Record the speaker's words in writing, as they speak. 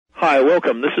Hi,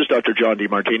 welcome. This is Dr. John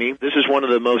DeMartini. This is one of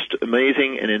the most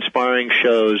amazing and inspiring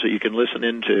shows that you can listen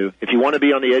into. If you want to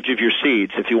be on the edge of your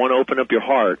seats, if you want to open up your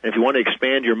heart, if you want to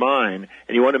expand your mind,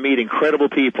 and you want to meet incredible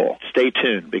people, stay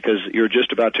tuned because you're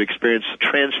just about to experience a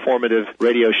transformative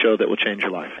radio show that will change your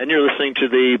life. And you're listening to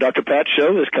the Dr. Pat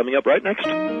Show that's coming up right next.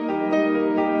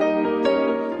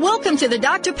 Welcome to the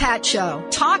Dr. Pat Show.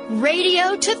 Talk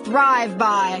radio to thrive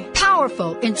by.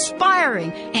 Powerful,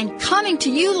 inspiring, and coming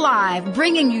to you live,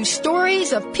 bringing you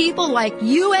stories of people like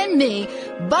you and me,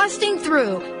 busting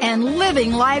through and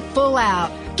living life full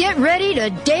out. Get ready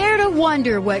to dare to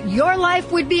wonder what your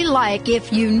life would be like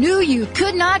if you knew you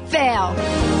could not fail.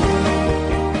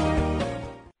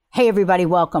 Hey, everybody,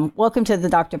 welcome. Welcome to the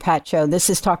Dr. Pat Show. This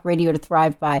is Talk Radio to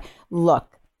Thrive By.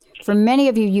 Look, for many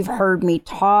of you, you've heard me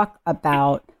talk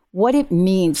about what it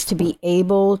means to be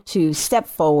able to step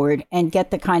forward and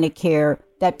get the kind of care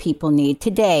that people need.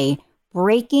 Today,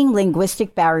 breaking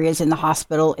linguistic barriers in the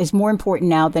hospital is more important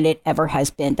now than it ever has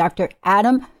been. Dr.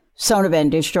 Adam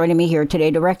Sonnabend is joining me here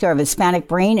today, Director of Hispanic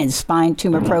Brain and Spine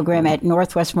Tumor Program at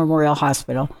Northwest Memorial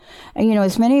Hospital. And, you know,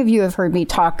 as many of you have heard me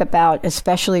talk about,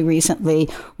 especially recently,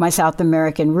 my South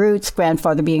American roots,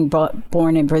 grandfather being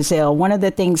born in Brazil, one of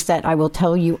the things that I will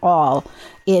tell you all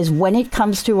is when it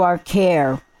comes to our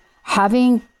care,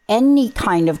 having any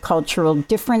kind of cultural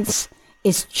difference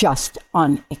is just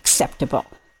unacceptable.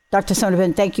 Dr.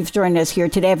 Sonnabend, thank you for joining us here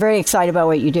today. I'm very excited about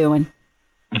what you're doing.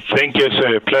 Thank you. It's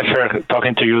a pleasure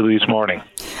talking to you this morning.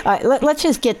 Let's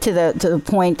just get to the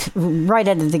point right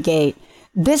out of the gate.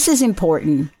 This is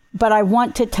important, but I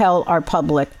want to tell our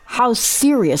public how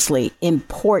seriously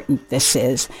important this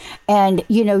is. And,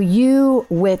 you know, you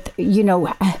with, you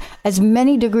know, as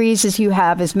many degrees as you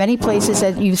have, as many places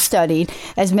as you've studied,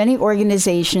 as many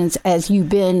organizations as you've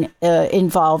been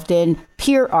involved in,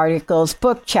 peer articles,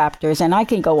 book chapters, and I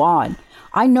can go on.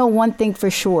 I know one thing for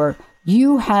sure.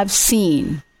 You have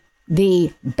seen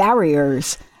the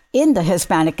barriers in the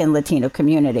Hispanic and Latino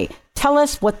community. Tell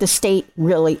us what the state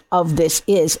really of this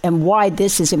is and why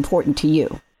this is important to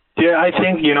you. Yeah, I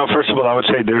think, you know, first of all, I would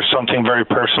say there's something very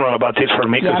personal about this for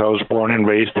me because I was born and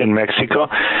raised in Mexico.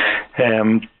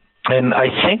 And I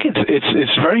think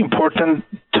it's very important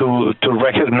to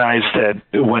recognize that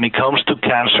when it comes to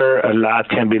cancer, a lot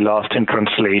can be lost in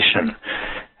translation.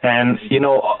 And, you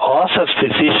know, us as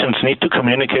physicians need to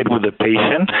communicate with the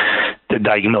patient, the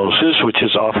diagnosis, which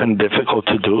is often difficult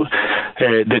to do,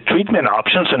 the treatment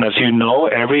options. And as you know,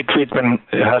 every treatment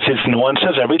has its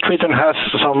nuances. Every treatment has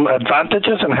some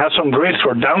advantages and has some risks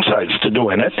or downsides to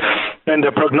doing it, and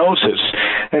the prognosis.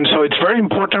 And so it's very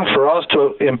important for us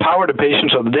to empower the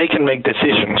patient so that they can make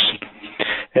decisions.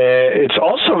 It's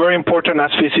also very important as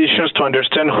physicians to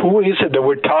understand who is it that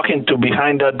we're talking to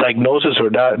behind that diagnosis or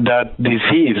that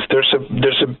disease. There's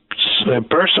a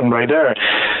person right there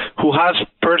who has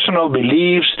personal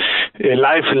beliefs,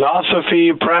 life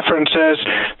philosophy, preferences,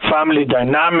 family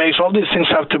dynamics. All these things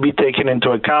have to be taken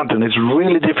into account, and it's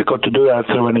really difficult to do that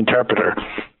through an interpreter.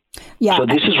 Yeah. So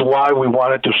this is why we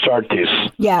wanted to start this.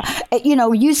 Yeah. You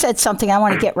know, you said something. I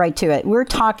want to get right to it. We're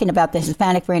talking about the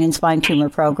Hispanic Brain and Spine Tumor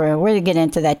Program. We're going to get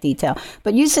into that detail.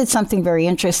 But you said something very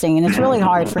interesting, and it's really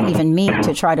hard for even me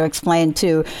to try to explain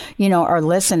to, you know, our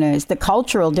listeners the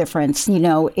cultural difference. You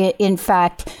know, in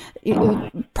fact,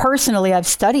 personally, I've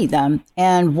studied them.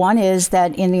 And one is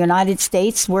that in the United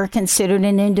States, we're considered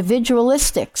an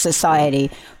individualistic society.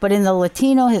 But in the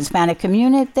Latino Hispanic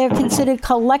community, they're considered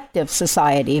collective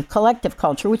society, collective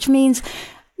culture, which means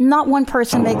not one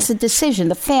person makes a decision.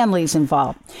 The family's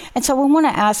involved. And so we want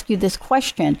to ask you this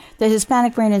question. The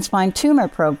Hispanic Brain and Spine Tumor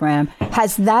Program,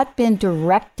 has that been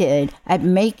directed at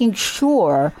making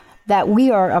sure that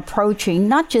we are approaching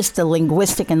not just the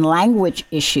linguistic and language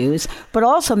issues, but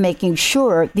also making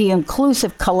sure the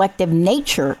inclusive collective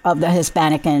nature of the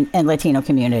Hispanic and Latino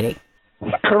community?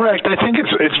 Correct. I think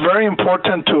it's very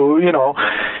important to, you know,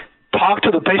 talk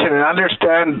to the patient and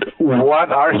understand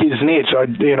what are his needs. Or,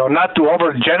 you know, not to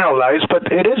overgeneralize, but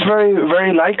it is very,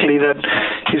 very likely that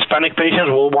Hispanic patients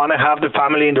will want to have the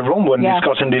family in the room when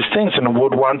discussing these things and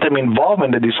would want them involved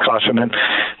in the discussion. And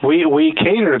we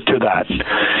cater to that.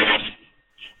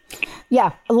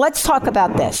 Yeah, let's talk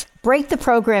about this. Break the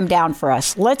program down for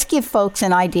us. Let's give folks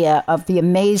an idea of the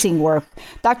amazing work.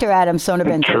 Dr. Adam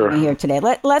Sonnabend is here today.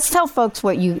 Let's tell folks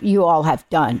what you all have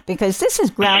done, because this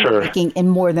is groundbreaking in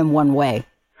more than one way.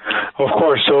 Of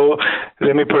course. So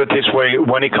let me put it this way.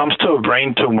 When it comes to a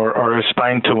brain tumor or a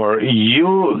spine tumor,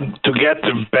 to get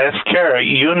the best care,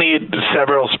 you need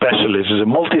several specialists. It's a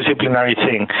multidisciplinary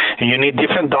thing. And you need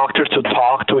different doctors to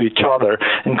talk to each other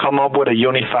and come up with a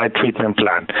unified treatment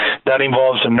plan. That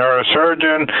involves a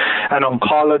neurosurgeon, an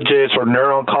oncologist or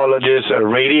neuro-oncologist, a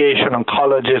radiation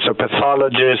oncologist, a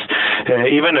pathologist,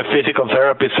 even a physical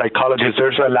therapist, psychologist.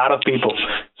 There's a lot of people.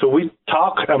 So we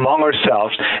talk among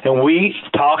ourselves, and we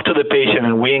talk to the patient,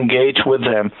 and we engage with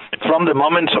them from the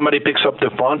moment somebody picks up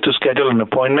the phone to schedule an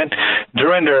appointment,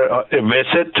 during their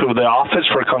visit to the office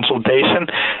for consultation,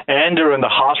 and during the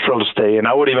hospital stay. And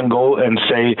I would even go and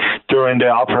say during the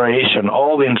operation,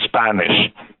 all in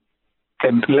Spanish.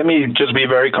 And let me just be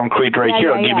very concrete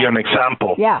here. I'll give you an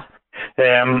example. Yeah.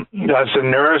 As a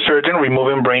neurosurgeon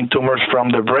removing brain tumors from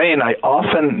the brain, I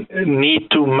often need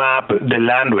to map the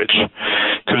language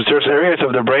because there's areas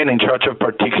of the brain in charge of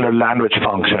particular language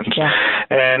functions. Yeah.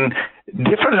 And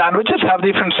different languages have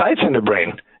different sites in the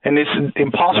brain. And it's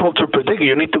impossible to predict.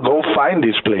 You need to go find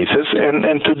these places.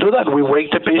 And to do that, we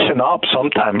wake the patient up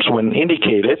sometimes when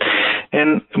indicated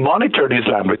and monitor these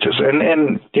languages.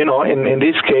 And you know, in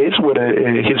this case, with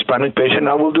a Hispanic patient,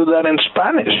 I will do that in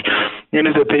Spanish. And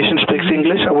if the patient speaks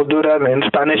English, I will do that in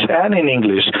Spanish and in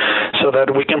English so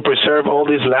that we can preserve all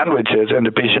these languages and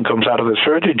the patient comes out of the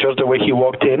surgery just the way he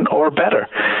walked in or better.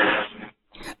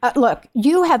 Look,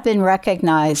 you have been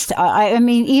recognized. I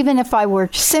mean, even if I were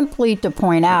simply to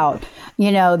point out,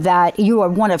 you know, that you are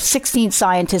one of 16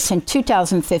 scientists in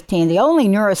 2015, the only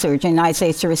neurosurgeon in the United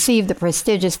States to receive the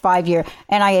prestigious 5-year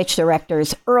NIH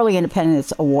Director's Early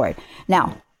Independence Award.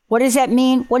 Now, what does that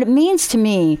mean? What it means to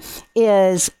me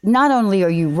is not only are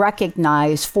you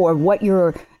recognized for what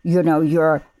your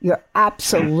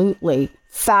absolutely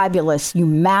fabulous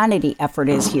humanity effort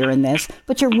is here in this,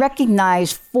 but you're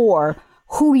recognized for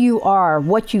who you are,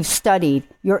 what you've studied,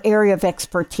 your area of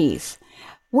expertise.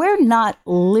 We're not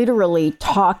literally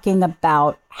talking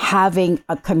about having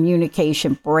a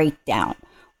communication breakdown.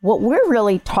 What we're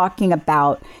really talking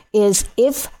about is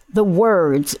if the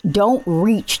words don't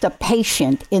reach the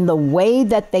patient in the way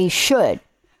that they should,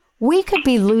 we could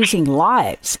be losing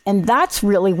lives. And that's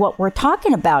really what we're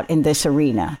talking about in this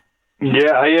arena.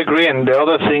 Yeah, I agree. And the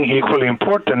other thing equally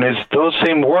important is those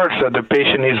same words that the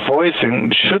patient is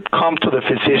voicing should come to the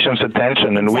physician's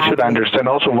attention, and we should understand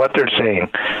also what they're saying.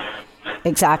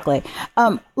 Exactly.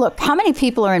 Look, how many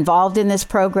people are involved in this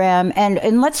program?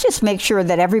 And let's just make sure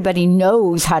that everybody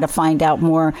knows how to find out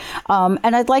more.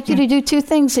 And I'd like you to do two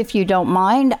things, if you don't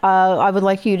mind. I would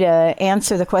like you to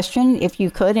answer the question, if you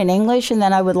could, in English. And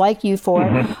then I would like you,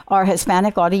 for our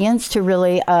Hispanic audience, to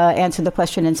really answer the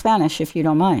question in Spanish, if you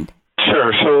don't mind.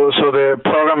 Sure. So the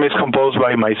program is composed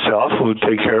by myself, who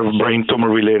take care of brain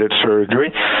tumor-related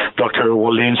surgery, Dr.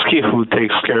 Wolinski, who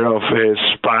takes care of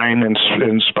spine and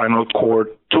spinal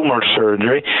cord tumor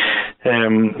surgery.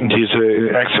 He's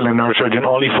an excellent neurosurgeon,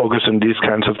 only focused on these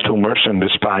kinds of tumors in the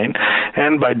spine.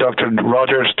 And by Dr.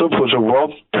 Roger Stupp, who's a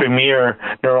world premier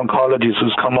neuro-oncologist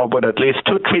who's come up with at least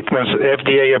 2 treatments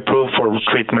FDA approved for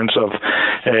treatments of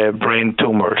brain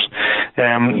tumors.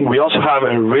 We also have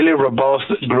a really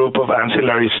robust group of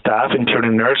ancillary staff,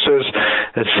 including nurses,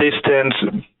 assistants,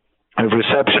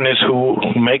 receptionists who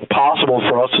make possible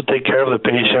for us to take care of the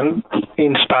patient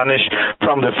in Spanish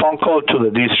from the phone call to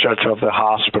the discharge of the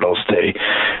hospital stay.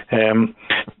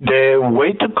 The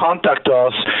way to contact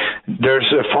us,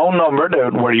 there's a phone number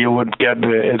where you would get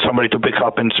somebody to pick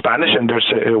up in Spanish, and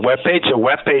there's a webpage. The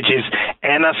webpage is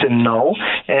N as in no,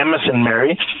 M as in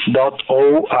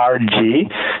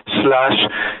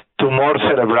Mary.org/tumor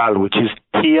cerebral, which is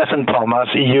T as in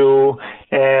Thomas, U,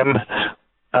 M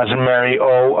as in Mary,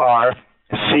 O-R,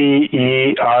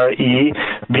 C-E-R-E,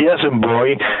 B as in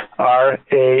boy,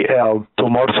 R-A-L,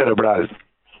 tumor cerebral.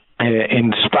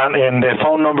 In the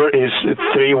phone number is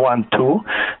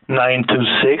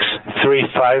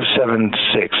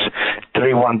 312-926-3576.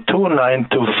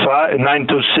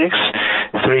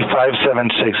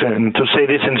 312-926-3576. And to say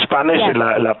this in Spanish,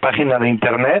 la página de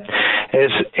internet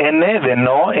es n de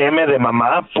no, m de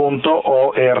mamá.org/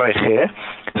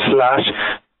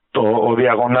 o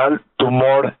diagonal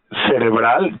tumor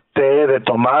cerebral, T de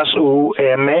Tomás, U,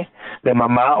 M de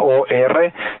mamá, O,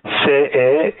 R, C,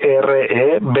 E, R,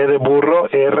 E, B de burro,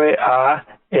 R, A,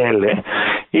 L.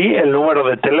 Y el número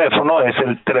de teléfono es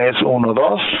el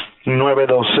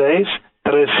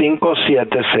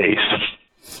 312-926-3576.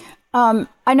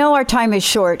 I know our time is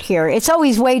short here. It's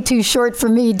always way too short for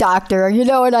me, doctor. You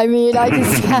know what I mean?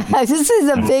 This is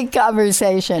a big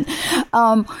conversation.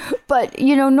 But,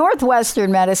 you know,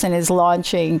 Northwestern Medicine is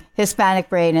launching Hispanic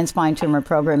Brain and Spine Tumor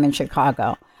Program in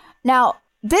Chicago. Now,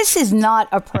 this is not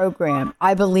a program,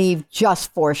 I believe,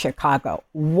 just for Chicago.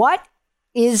 What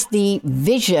is the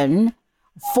vision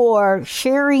for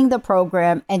sharing the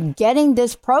program and getting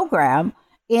this program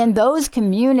in those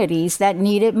communities that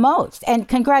need it most? And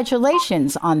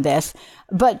congratulations on this.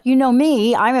 But you know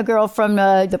me, I'm a girl from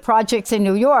the projects in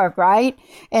New York, right?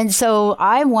 And so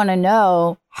I want to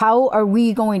know, how are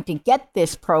we going to get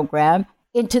this program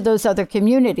into those other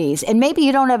communities? And maybe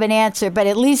you don't have an answer, but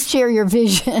at least share your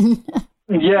vision.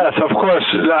 Yes, of course.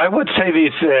 I would say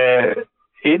this.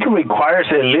 It requires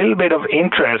a little bit of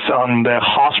interest on the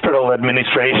hospital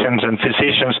administrations and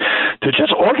physicians to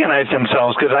just organize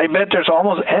themselves, because I bet there's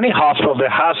almost any hospital that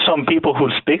has some people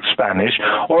who speak Spanish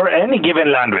or any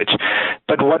given language.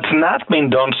 But what's not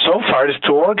been done so far is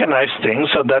to organize things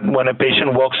so that when a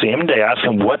patient walks in, they ask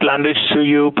them, what language do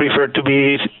you prefer to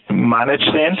be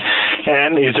managed in?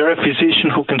 And is there a physician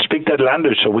who can speak that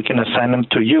language so we can assign them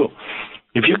to you?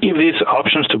 If you give these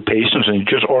options to patients and you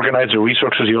just organize the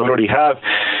resources you already have,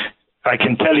 I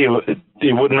can tell you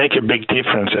it would make a big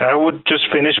difference. I would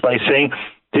just finish by saying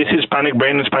this Hispanic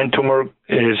Brain and Spine Tumor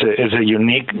is a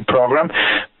unique program,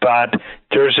 but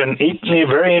there's a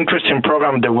very interesting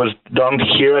program that was done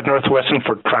here at Northwestern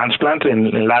for transplant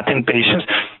in Latin patients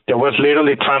that was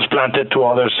literally transplanted to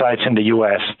other sites in the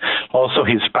U.S., also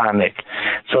Hispanic.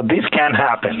 So this can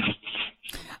happen.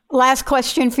 Last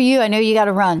question for you. I know you got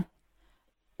to run.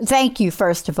 Thank you,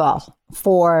 first of all,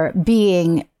 for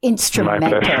being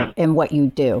instrumental in what you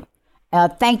do.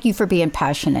 Thank you for being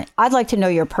passionate. I'd like to know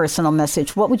your personal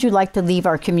message. What would you like to leave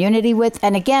our community with?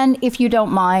 And again, if you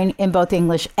don't mind, in both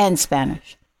English and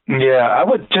Spanish. Yeah, I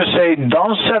would just say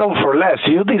don't settle for less.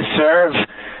 You deserve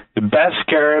the best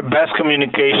care, best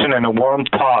communication, and a warm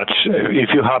touch if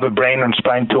you have a brain and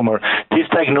spine tumor. These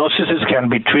diagnoses can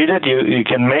be treated. You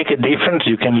can make a difference.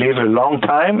 You can live a long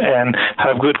time and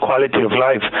have good quality of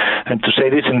life. And to say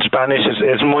this in Spanish,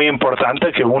 es muy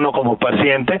importante que uno como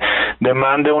paciente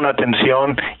demande una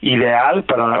atención ideal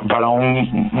para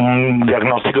un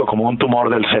diagnóstico como un tumor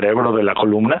del cerebro, de la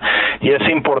columna. Y es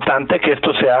importante que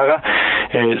esto se haga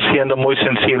siendo muy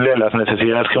sensible a las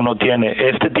necesidades que uno tiene.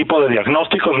 Este tipo de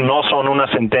diagnósticos no son una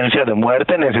sentencia de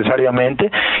muerte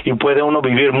necesariamente, y puede uno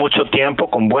vivir mucho tiempo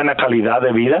con buena calidad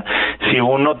de vida si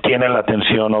uno tiene la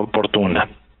atención oportuna.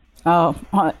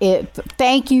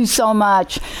 Thank you so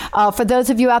much. For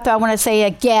those of you out there, I want to say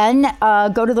again,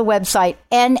 go to the website,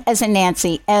 N as in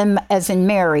Nancy, M as in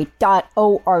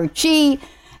Mary.org,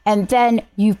 and then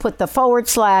you put the /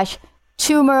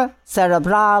 tumor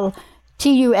cerebral,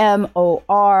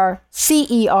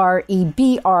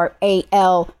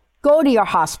 TUMORCEREBRAL. Go to your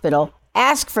hospital,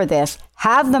 ask for this,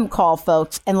 have them call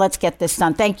folks, and let's get this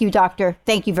done. Thank you, doctor.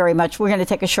 Thank you very much. We're going to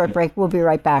take a short break. We'll be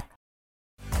right back.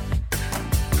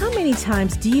 How many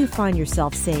times do you find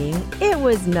yourself saying, "It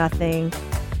was nothing"?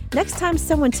 Next time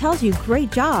someone tells you,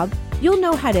 "Great job," you'll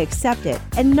know how to accept it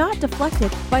and not deflect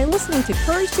it by listening to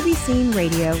Courage to Be Seen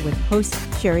Radio with host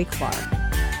Sherry Clark.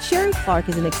 Sherry Clark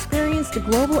is an experienced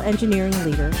global engineering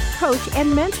leader, coach,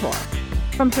 and mentor.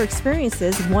 From her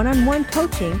experiences one-on-one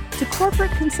coaching to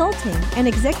corporate consulting and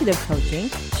executive coaching,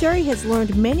 Sherry has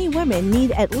learned many women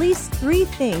need at least 3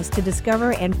 things to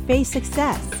discover and face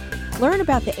success. Learn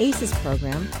about the ACES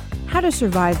program, how to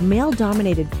survive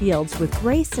male-dominated fields with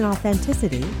grace and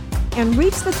authenticity, and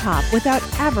reach the top without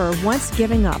ever once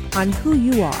giving up on who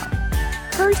you are.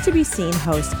 Courage to Be Seen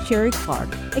host Sherry Clark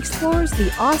explores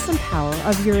the awesome power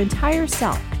of your entire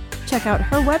self. Check out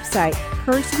her website,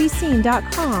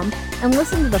 CourageToBeSeen.com, and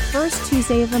listen to the first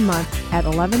Tuesday of the month at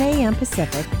 11 a.m.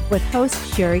 Pacific with host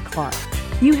Sherry Clark.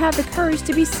 You have the courage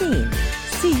to be seen.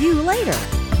 See you later.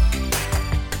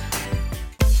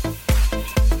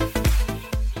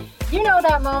 You know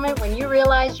that moment when you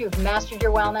realize you've mastered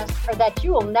your wellness, or that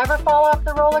you will never fall off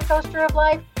the roller coaster of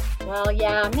life? Well,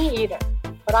 yeah, me either.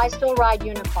 But I still ride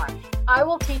unicorns. I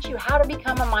will teach you how to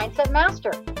become a mindset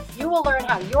master. You will learn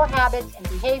how your habits and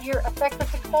behavior affect the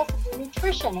success of your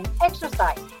nutrition and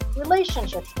exercise,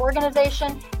 relationships,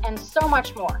 organization, and so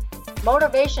much more.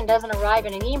 Motivation doesn't arrive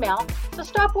in an email, so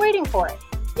stop waiting for it.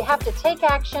 You have to take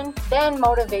action, then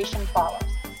motivation follows.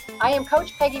 I am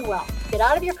Coach Peggy Wellness. Get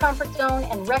out of your comfort zone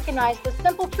and recognize the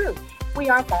simple truth. We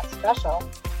aren't that special.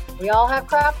 We all have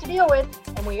crap to deal with,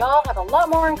 and we all have a lot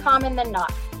more in common than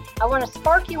not. I want to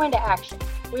spark you into action.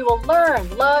 We will learn,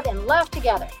 love, and laugh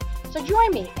together. So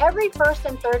join me every first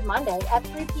and third Monday at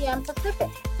 3 p.m.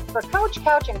 Pacific for Coach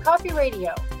Couch and Coffee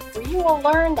Radio, where you will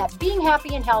learn that being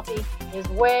happy and healthy is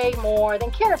way more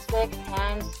than carrot sticks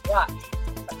and squats.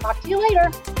 I'll talk to you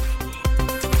later.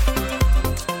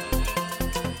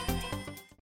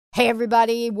 Hey,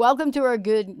 everybody. Welcome to our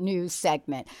good news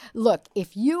segment. Look,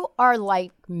 if you are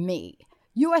like me,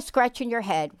 You are scratching your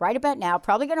head right about now,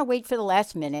 probably going to wait for the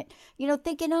last minute,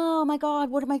 thinking, oh my God,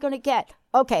 what am I going to get?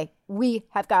 Okay, we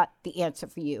have got the answer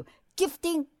for you.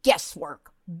 Gifting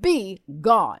guesswork. Be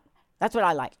gone. That's what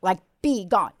I like be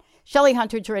gone. Shelley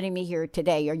Hunter joining me here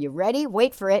today. Are you ready?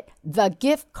 Wait for it. The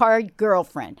Gift Card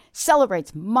Girlfriend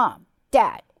celebrates mom,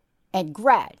 dad, and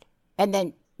grad, and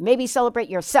then maybe celebrate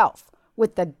yourself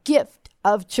with the gift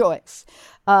of choice.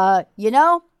 The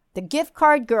Gift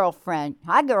Card Girlfriend.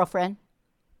 Hi, girlfriend.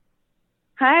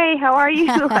 Hi, how are you?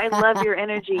 I love your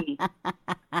energy.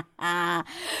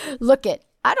 Look it.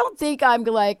 I don't think I'm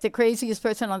like the craziest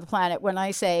person on the planet when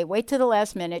I say wait to the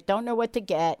last minute, don't know what to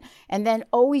get, and then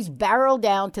always barrel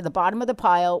down to the bottom of the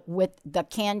pile with the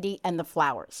candy and the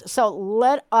flowers. So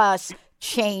let us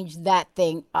change that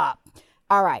thing up.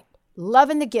 All right.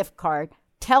 Loving the gift card.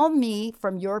 Tell me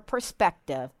from your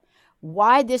perspective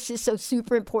why this is so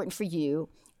super important for you,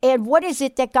 and what is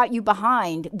it that got you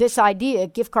behind this idea,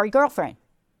 Gift Card Girlfriend?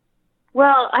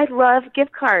 Well, I love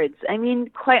gift cards. I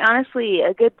mean, quite honestly,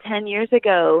 a good 10 years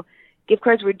ago, gift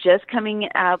cards were just coming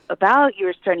out about. You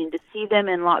were starting to see them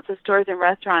in lots of stores and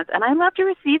restaurants, and I love to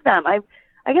receive them. I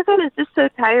guess I was just so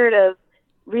tired of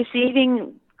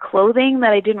receiving clothing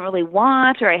that I didn't really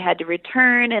want or I had to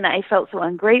return, and I felt so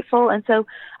ungrateful. And so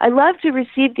I love to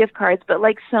receive gift cards, but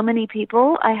like so many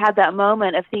people, I had that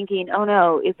moment of thinking, oh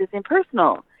no, is this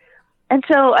impersonal? And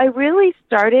so I really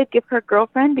started Gift Card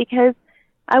Girlfriend because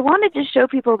I wanted to show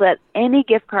people that any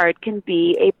gift card can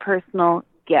be a personal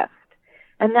gift.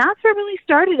 And that's what really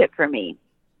started it for me.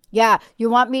 Yeah. You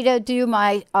want me to do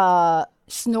my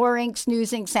snoring,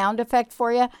 snoozing sound effect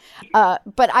for you?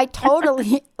 But I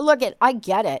totally, I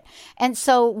get it. And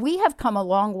so we have come a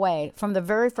long way from the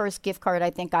very first gift card I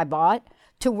think I bought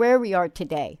to where we are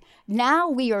today. Now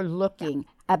we are looking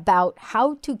about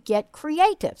how to get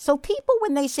creative. So people,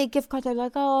 when they say gift cards, they're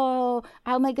like, oh,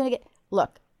 how am I going to get?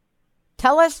 Look.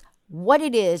 Tell us what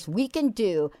it is we can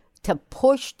do to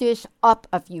push this up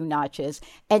a few notches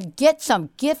and get some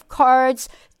gift cards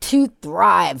to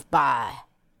thrive by.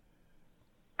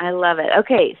 I love it.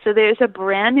 Okay, so there's a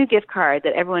brand new gift card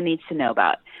that everyone needs to know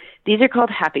about. These are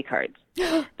called Happy Cards.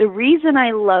 The reason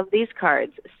I love these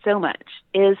cards so much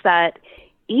is that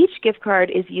each gift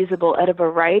card is usable at a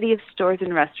variety of stores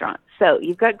and restaurants. So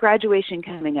you've got graduation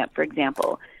coming up, for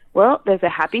example. Well, there's a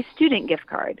Happy Student gift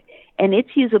card, and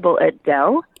it's usable at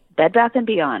Dell, Bed Bath &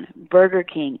 Beyond, Burger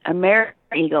King, American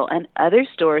Eagle, and other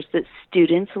stores that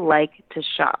students like to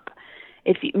shop.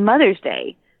 Mother's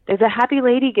Day, there's a Happy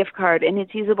Lady gift card, and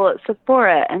it's usable at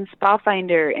Sephora and Spa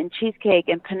Finder and Cheesecake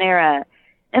and Panera.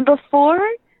 And before,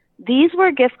 these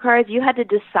were gift cards you had to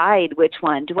decide which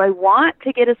one. Do I want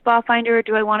to get a Spa Finder or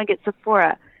do I want to get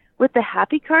Sephora? With the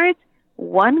Happy Cards,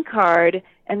 one card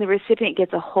and the recipient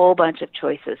gets a whole bunch of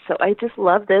choices. So I just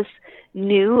love this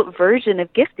new version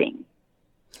of gifting.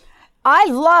 I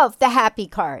love the Happy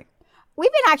Card.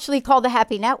 We've been actually called the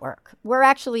Happy Network. We're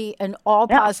actually an all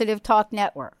positive talk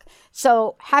network.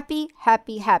 So happy,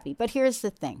 happy, happy. But here's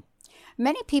the thing.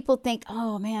 Many people think,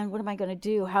 oh man, what am I going to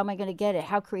do? How am I going to get it?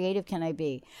 How creative can I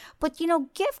be? But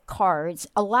gift cards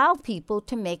allow people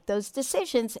to make those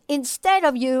decisions instead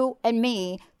of you and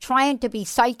me trying to be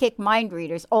psychic mind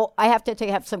readers. Oh, I have to tell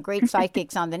you, I have some great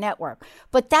psychics on the network,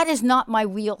 but that is not my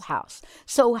wheelhouse.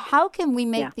 So how can we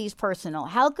make these personal?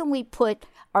 How can we put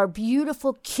our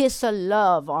beautiful kiss of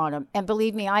love on them? And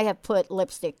believe me, I have put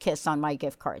lipstick kiss on my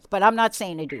gift cards, but I'm not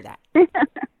saying to do that.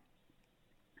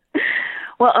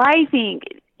 Well, I think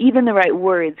even the right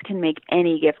words can make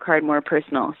any gift card more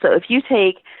personal. So if you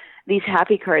take these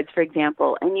Happy Cards, for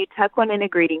example, and you tuck one in a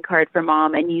greeting card for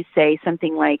Mom and you say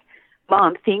something like,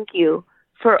 Mom, thank you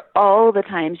for all the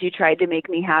times you tried to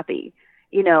make me happy,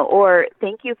 or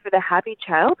thank you for the happy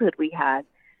childhood we had.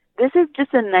 This is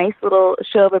just a nice little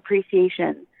show of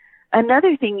appreciation.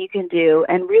 Another thing you can do,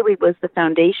 and really was the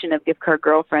foundation of Gift Card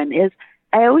Girlfriend, is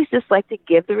I always just like to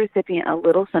give the recipient a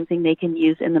little something they can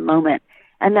use in the moment.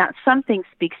 And that something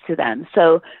speaks to them.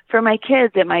 So for my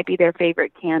kids, it might be their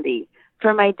favorite candy.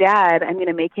 For my dad, I'm going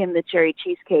to make him the cherry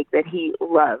cheesecake that he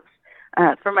loves.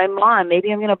 For my mom,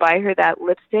 maybe I'm going to buy her that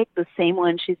lipstick, the same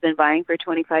one she's been buying for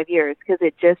 25 years, because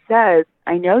it just says,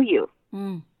 I know you.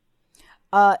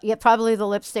 Probably the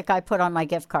lipstick I put on my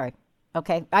gift card.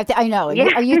 Okay. I know. Yeah.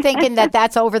 Are you thinking that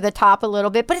that's over the top a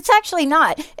little bit? But it's actually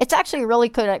not. It's actually a really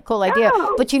cool idea.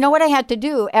 Oh. But you know what I had to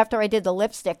do after I did the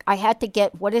lipstick? I had to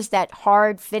get, what is that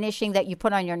hard finishing that you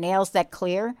put on your nails, that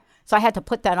clear? So I had to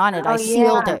put that on it. I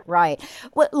sealed it. Right.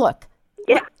 Well, look.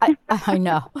 Yeah. I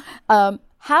know.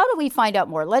 how do we find out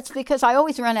more? Because I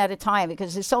always run out of time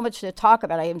because there's so much to talk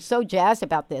about. I am so jazzed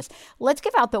about this. Let's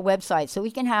give out the website so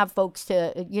we can have folks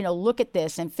to, look at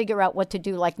this and figure out what to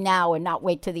do like now and not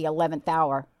wait to the 11th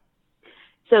hour.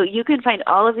 So you can find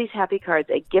all of these happy cards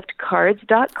at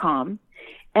giftcards.com.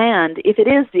 And if it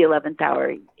is the 11th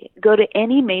hour, go to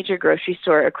any major grocery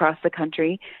store across the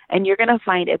country, and you're going to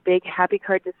find a big happy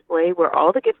card display where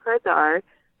all the gift cards are.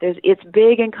 It's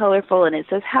big and colorful, and it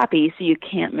says happy, so you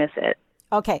can't miss it.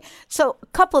 Okay. So a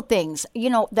couple of things,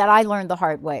 that I learned the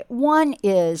hard way. One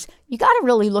is you got to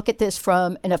really look at this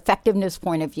from an effectiveness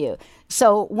point of view.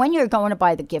 So when you're going to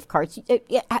buy the gift cards,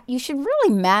 you should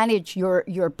really manage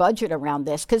your budget around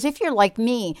this. Because if you're like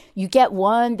me, you get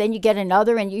one, then you get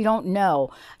another, and you don't know.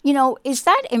 Is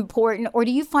that important? Or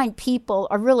do you find people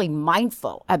are really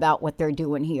mindful about what they're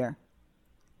doing here?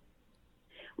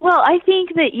 Well, I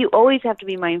think that you always have to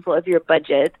be mindful of your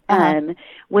budget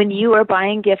when you are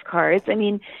buying gift cards. I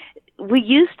mean, we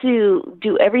used to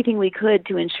do everything we could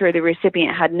to ensure the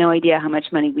recipient had no idea how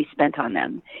much money we spent on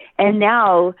them. And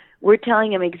now we're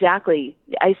telling them exactly,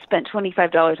 I spent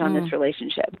 $25 on this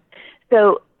relationship.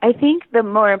 So I think the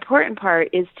more important part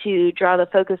is to draw the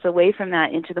focus away from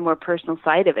that into the more personal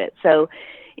side of it. So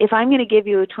if I'm going to give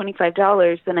you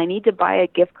 $25, then I need to buy a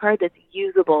gift card that's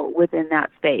usable within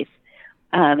that space.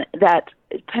 That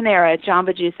Panera,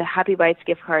 Jamba Juice, a Happy Bites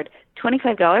gift card,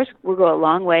 $25 will go a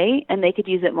long way, and they could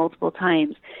use it multiple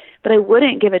times. But I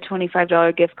wouldn't give a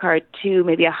 $25 gift card to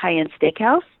maybe a high-end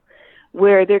steakhouse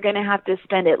where they're going to have to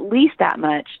spend at least that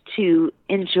much to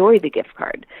enjoy the gift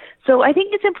card. So I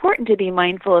think it's important to be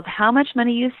mindful of how much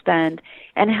money you spend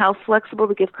and how flexible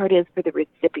the gift card is for the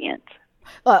recipient.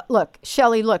 Look,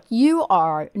 Shelley, you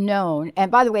are known.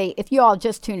 And by the way, if you all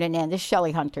just tuning in, this is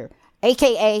Shelley Hunter,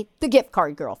 a.k.a. the gift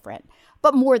card girlfriend.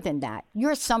 But more than that,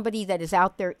 you're somebody that is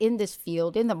out there in this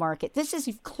field, in the market. This is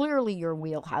clearly your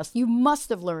wheelhouse. You must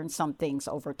have learned some things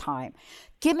over time.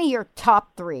 Give me your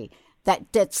top three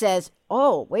that says,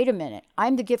 oh, wait a minute,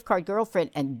 I'm the gift card girlfriend,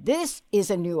 and this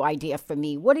is a new idea for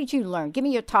me. What did you learn? Give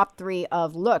me your top three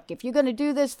of, look, if you're going to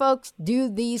do this, folks, do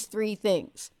these three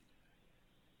things.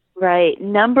 Right.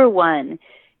 Number one,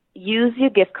 use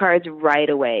your gift cards right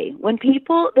away.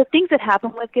 The things that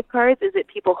happen with gift cards is that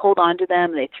people hold on to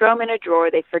them, they throw them in a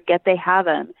drawer, they forget they have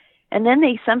them, and then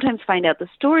they sometimes find out the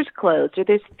store's closed or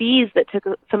there's fees that took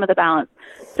some of the balance.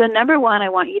 So number one, I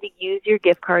want you to use your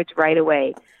gift cards right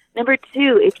away. Number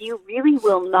two, if you really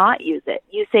will not use it,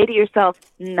 you say to yourself,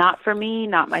 not for me,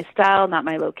 not my style, not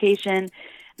my location,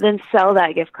 then sell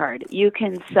that gift card. You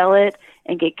can sell it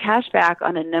and get cash back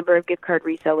on a number of gift card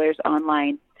resellers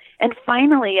online. And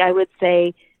finally, I would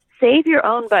say save your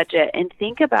own budget and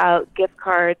think about gift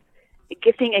cards,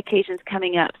 gifting occasions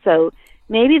coming up. So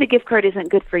maybe the gift card isn't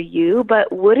good for you, but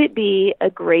would it be a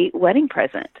great wedding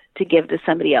present to give to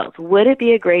somebody else? Would it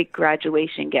be a great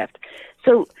graduation gift?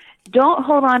 So don't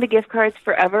hold on to gift cards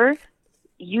forever.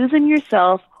 Use them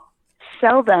yourself,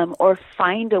 sell them, or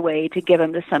find a way to give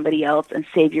them to somebody else and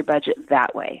save your budget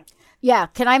that way. Yeah.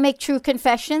 Can I make true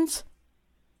confessions?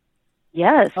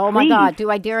 Yes. Oh, please. my God.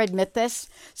 Do I dare admit this?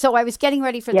 So I was getting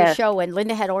ready for the show, and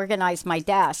Linda had organized my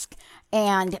desk.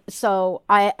 And so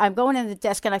I'm going in the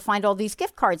desk, and I find all these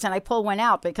gift cards, and I pull one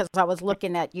out because I was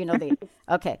looking at,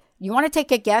 okay. You want to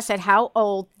take a guess at how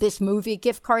old this movie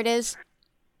gift card is?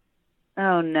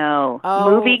 Oh, no.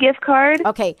 Movie gift card?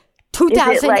 Okay.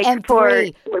 2003. Is it like for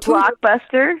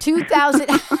Blockbuster? 2000.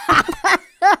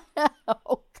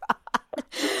 Oh, God.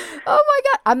 Oh, my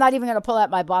God. I'm not even going to pull out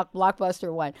my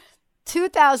Blockbuster one.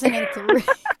 2003.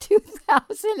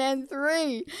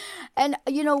 2003. And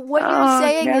what you're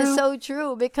saying is so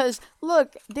true because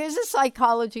look, there's a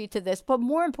psychology to this, but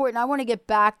more important, I want to get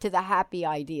back to the happy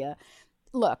idea.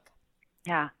 Look,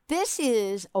 this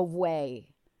is a way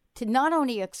to not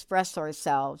only express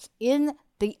ourselves in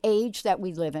the age that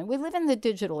we live in. We live in the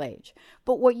digital age.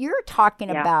 But what you're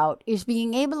talking about is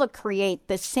being able to create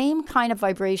the same kind of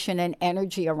vibration and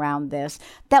energy around this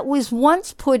that was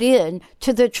once put in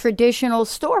to the traditional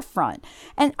storefront.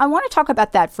 And I want to talk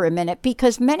about that for a minute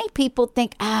because many people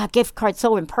think, gift cards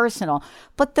so impersonal.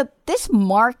 But this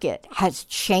market has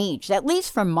changed, at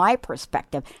least from my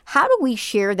perspective. How do we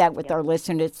share that with our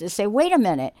listeners to say, wait a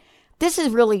minute, this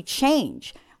has really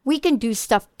changed? We can do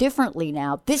stuff differently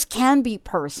now. This can be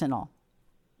personal.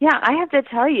 Yeah, I have to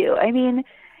tell you, I mean,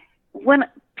 when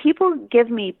people give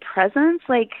me presents,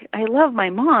 like I love my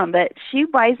mom, but she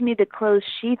buys me the clothes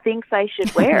she thinks I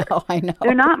should wear. I know.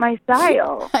 They're not my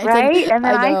style, right? And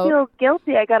then I feel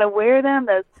guilty. I got to wear them.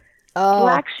 Those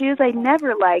black shoes I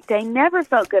never liked. I never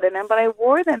felt good in them, but I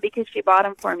wore them because she bought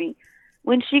them for me.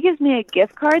 When she gives me a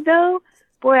gift card, though,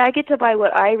 boy, I get to buy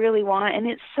what I really want, and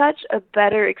it's such a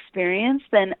better experience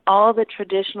than all the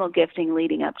traditional gifting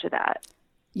leading up to that.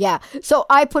 Yeah. So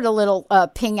I put a little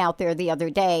ping out there the other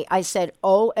day. I said,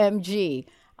 OMG,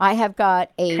 I have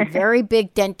got a very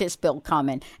big dentist bill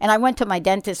coming. And I went to my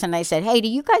dentist and I said, hey, do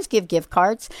you guys give gift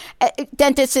cards?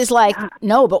 Dentist is like,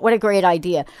 no, but what a great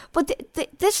idea. But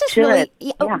this is really,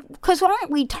 because aren't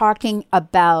we talking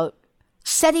about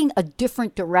setting a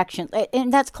different direction?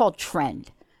 And that's called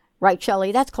trend, right,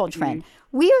 Shelley? That's called trend.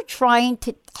 We are trying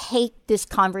to take this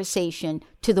conversation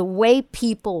to the way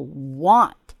people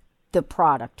want the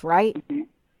product, right?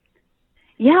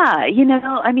 Yeah, you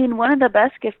know, I mean, one of the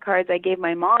best gift cards I gave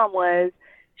my mom was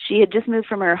she had just moved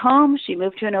from her home. She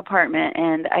moved to an apartment,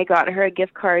 and I got her a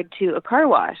gift card to a car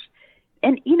wash.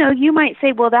 And, you know, you might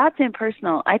say, well, that's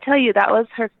impersonal. I tell you, that was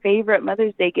her favorite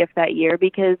Mother's Day gift that year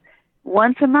because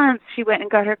once a month she went and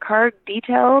got her car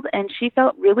detailed, and she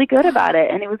felt really good about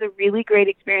it. And it was a really great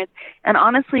experience. And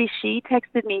honestly, she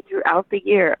texted me throughout the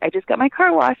year, I just got my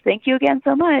car washed. Thank you again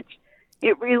so much.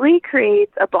 It really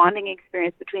creates a bonding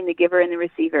experience between the giver and the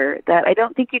receiver that I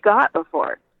don't think you got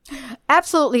before.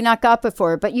 Absolutely not got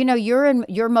before. But, you know,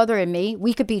 your mother and me,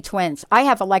 we could be twins. I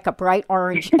have like a bright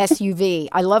orange SUV.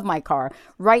 I love my car.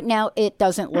 Right now, it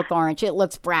doesn't look orange. It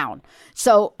looks brown.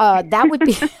 So that would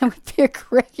be a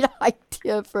great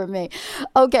idea for me.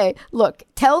 Okay, look,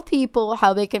 tell people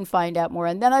how they can find out more.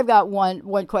 And then I've got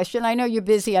one question. I know you're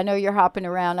busy. I know you're hopping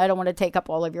around. I don't want to take up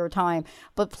all of your time.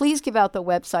 But please give out the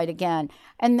website again.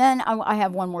 And then I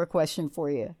have one more question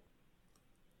for you.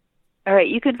 All right,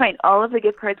 you can find all of the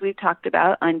gift cards we've talked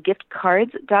about on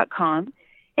giftcards.com.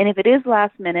 And if it is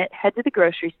last minute, head to the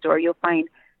grocery store. You'll find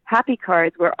Happy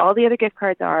Cards where all the other gift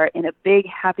cards are in a big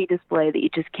happy display that you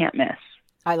just can't miss.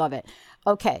 I love it.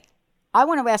 Okay. I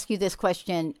want to ask you this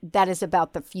question that is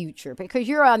about the future because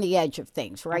you're on the edge of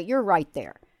things, right? You're right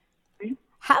there.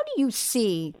 How do you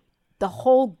see the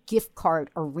whole gift card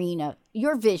arena,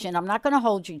 your vision? I'm not going to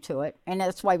hold you to it. And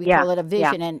that's why we call it a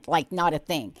vision and like not a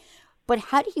thing. But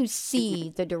how do you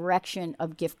see the direction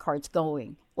of gift cards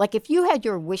going? Like if you had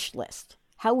your wish list,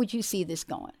 how would you see this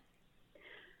going?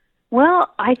 Well,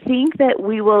 I think that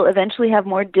we will eventually have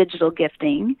more digital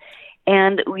gifting,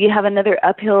 and we have another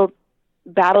uphill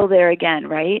battle there again,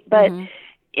 right? But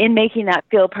in making that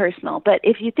feel personal. But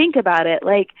if you think about it,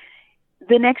 like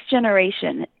the next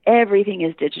generation, everything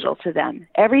is digital to them.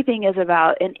 Everything is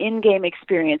about an in-game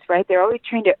experience, right? They're always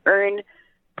trying to earn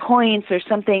points or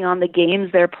something on the games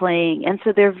they're playing. And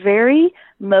so they're very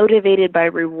motivated by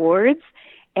rewards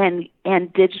and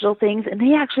digital things, and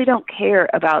they actually don't care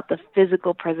about the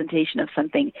physical presentation of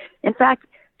something. In fact,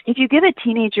 if you give a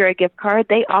teenager a gift card,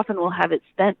 they often will have it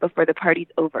spent before the party's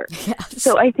over. Yes.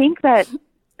 So I think that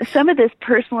some of this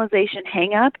personalization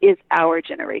hang-up is our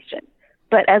generation.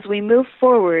 But as we move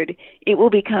forward, it will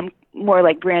become more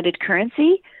like branded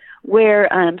currency, where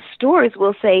stores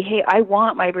will say, hey, I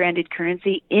want my branded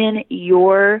currency in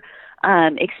your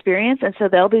experience. And so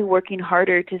they'll be working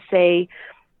harder to say,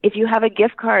 if you have a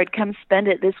gift card, come spend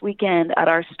it this weekend at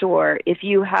our store. If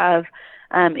you have,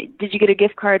 did you get a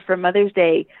gift card for Mother's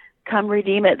Day? Come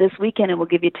redeem it this weekend and we'll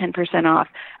give you 10% off.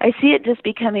 I see it just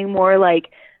becoming more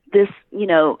like this, you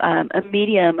know, a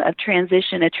medium of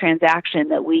transition, a transaction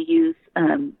that we use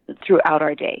throughout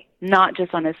our day, not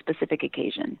just on a specific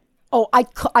occasion. Oh, I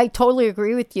totally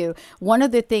agree with you. One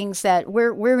of the things that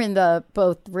we're in the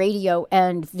both radio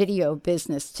and video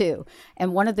business too,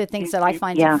 and one of the things that I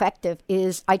find effective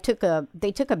is they took a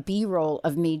B-roll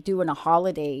of me doing a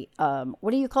holiday.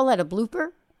 What do you call that? A blooper?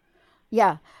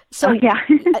 Yeah. So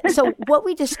so what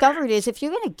we discovered is if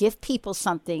you're going to give people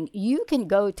something, you can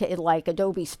go to like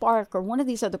Adobe Spark or one of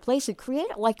these other places,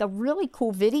 create like a really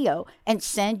cool video and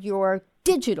send your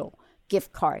digital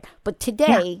gift card. But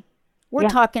today. We're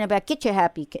talking about get your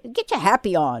happy on, right? Get your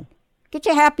happy on.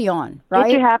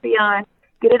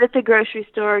 Get it at the grocery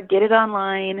store. Get it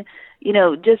online. You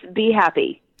know, just be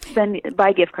happy.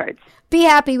 Buy gift cards. Be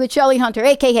happy with Shelley Hunter,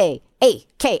 AKA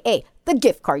the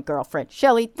gift card girlfriend.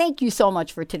 Shelley, thank you so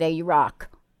much for today. You rock.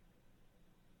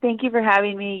 Thank you for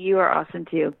having me. You are awesome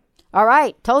too. All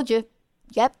right, told you.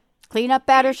 Yep. Clean up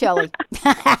batter, Shelley.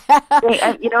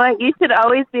 Hey, you know what? You should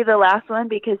always be the last one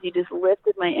because you just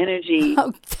lifted my energy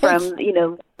from, you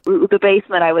know, the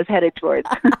basement I was headed towards.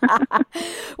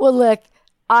 Well, look,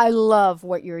 I love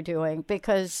what you're doing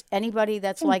because anybody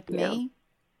that's like me,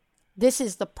 this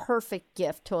is the perfect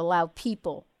gift to allow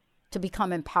people to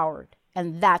become empowered.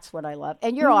 And that's what I love.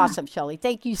 And you're awesome, Shelley.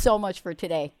 Thank you so much for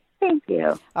today. Thank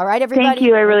you. All right, everybody. Thank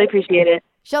you. I really appreciate it.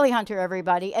 Shelley Hunter,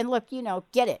 everybody. And look, you know,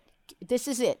 get it. This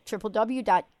is it,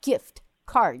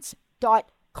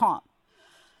 www.giftcards.com.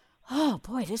 Oh,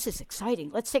 boy, this is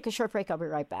exciting. Let's take a short break. I'll be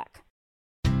right back.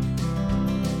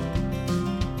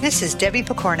 This is Debbie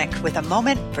Pokornik with a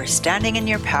moment for standing in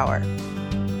your power.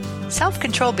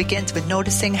 Self-control begins with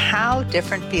noticing how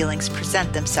different feelings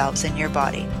present themselves in your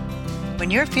body. When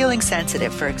you're feeling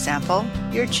sensitive, for example,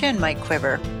 your chin might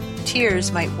quiver,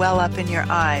 tears might well up in your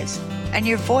eyes, and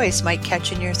your voice might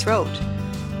catch in your throat.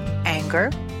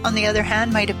 Anger, on the other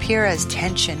hand, might appear as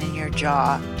tension in your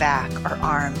jaw, back, or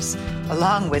arms,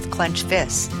 along with clenched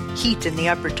fists, heat in the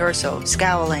upper torso,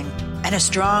 scowling, and a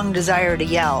strong desire to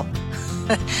yell.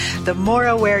 The more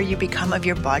aware you become of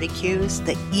your body cues,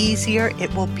 the easier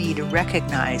it will be to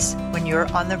recognize when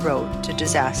you're on the road to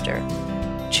disaster.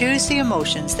 Choose the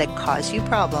emotions that cause you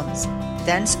problems,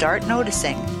 then start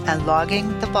noticing and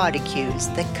logging the body cues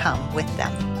that come with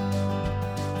them.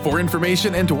 For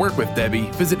information and to work with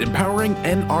Debbie, visit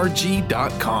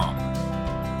empoweringnrg.com.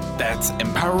 That's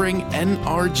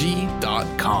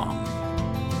empoweringnrg.com.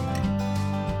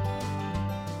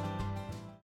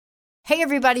 Hey,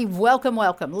 everybody. Welcome,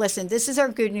 welcome. Listen, this is our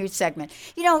good news segment.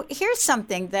 You know, here's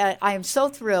something that I am so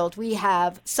thrilled. We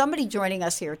have somebody joining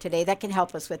us here today that can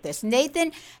help us with this.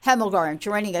 Nathan Hemmelgarn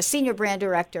joining us, Senior Brand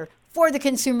Director for the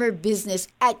Consumer Business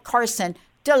at Carson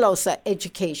DeLosa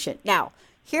Education. Now,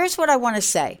 here's what I want to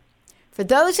say. For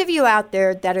those of you out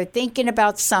there that are thinking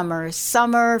about summer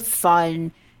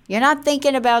fun, you're not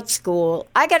thinking about school,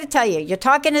 I got to tell you, you're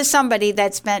talking to somebody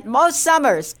that spent most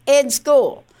summers in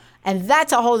school. And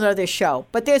that's a whole other show.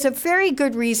 But there's a very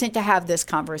good reason to have this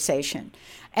conversation.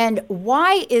 And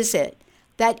why is it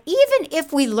that even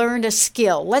if we learned a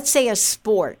skill, let's say a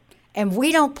sport, and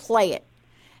we don't play it,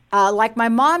 like my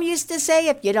mom used to say,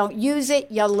 if you don't use it,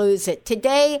 you'll lose it.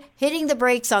 Today, hitting the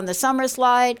brakes on the summer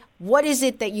slide, what is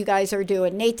it that you guys are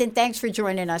doing? Nathan, thanks for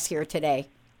joining us here today.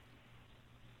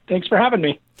 Thanks for having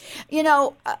me. You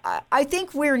know, I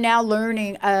think we're now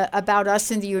learning about us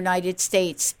in the United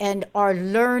States and our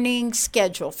learning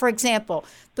schedule. For example,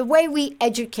 the way we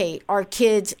educate our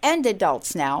kids and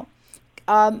adults now,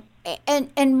 and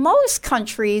most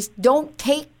countries don't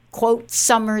take, quote,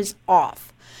 summers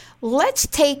off. Let's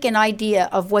take an idea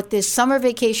of what this summer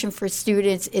vacation for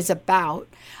students is about.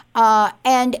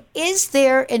 And is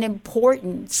there an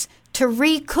importance to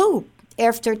recoup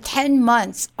after 10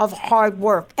 months of hard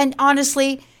work? And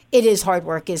honestly, it is hard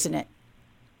work, isn't it?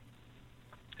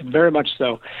 Very much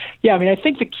so. Yeah, I mean, I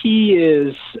think the key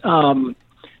is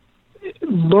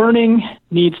learning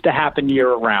needs to happen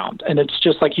year-round. And it's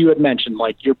just like you had mentioned,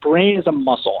 like your brain is a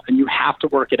muscle, and you have to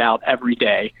work it out every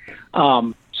day.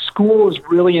 School is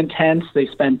really intense. They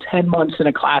spend 10 months in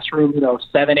a classroom,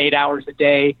 7-8 hours a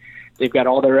day. They've got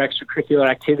all their extracurricular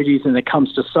activities, and it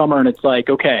comes to summer, and it's like,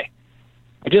 okay,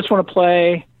 I just want to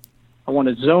play. I want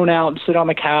to zone out and sit on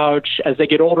the couch. As they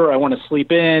get older, I want to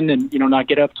sleep in and, not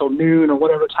get up till noon or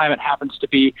whatever time it happens to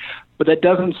be. But that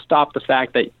doesn't stop the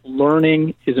fact that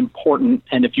learning is important.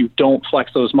 And if you don't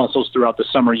flex those muscles throughout the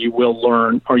summer, you will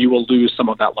learn, or you will lose some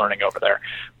of that learning over there.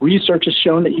 Research has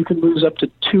shown that you can lose up to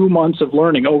 2 months of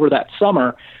learning over that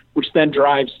summer, which then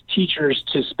drives teachers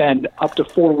to spend up to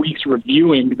 4 weeks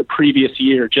reviewing the previous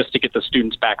year just to get the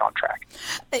students back on track.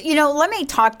 Let me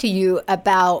talk to you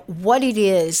about what it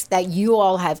is that you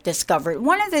all have discovered.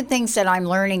 One of the things that I'm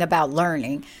learning about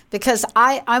learning, because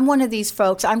I'm one of these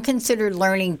folks, I'm considered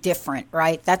learning different,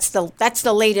 right? That's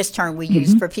the latest term we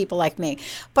use for people like me.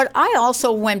 But I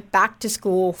also went back to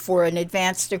school for an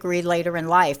advanced degree later in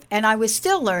life, and I was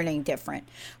still learning different.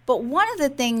 But one of the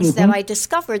things that I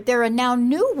discovered, there are now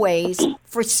new ways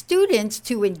for students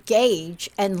to engage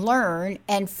and learn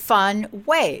in fun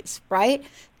ways, right?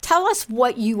 Tell us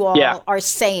what you all are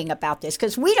saying about this,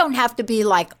 because we don't have to be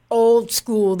like old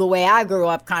school, the way I grew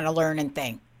up kind of learning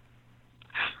thing.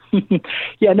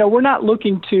 Yeah, no, we're not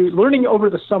looking to, learning over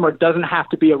the summer doesn't have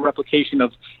to be a replication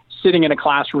of sitting in a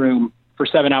classroom for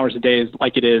 7 hours a day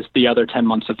like it is the other 10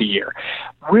 months of the year.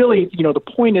 Really, the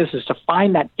point is to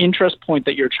find that interest point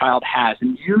that your child has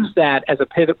and use that as a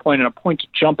pivot point and a point to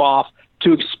jump off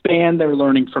to expand their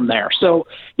learning from there. So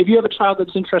if you have a child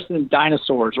that's interested in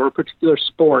dinosaurs or a particular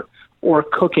sport or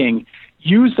cooking,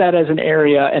 use that as an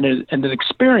area and an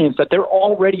experience that they're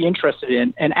already interested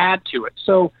in and add to it.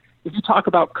 So if you talk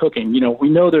about cooking, we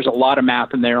know there's a lot of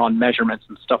math in there on measurements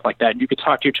and stuff like that. You could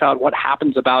talk to your child, what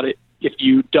happens about it if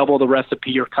you double the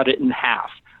recipe or cut it in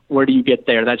half? Where do you get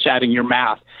there? That's adding your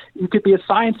math. It could be a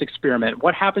science experiment.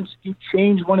 What happens if you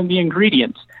change one of the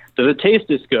ingredients? Does it taste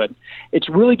as good? It's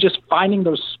really just finding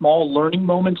those small learning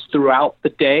moments throughout the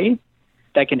day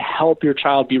that can help your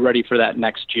child be ready for that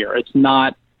next year. This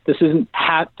does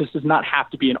not have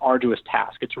to be an arduous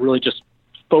task. It's really just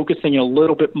focusing a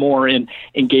little bit more in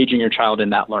engaging your child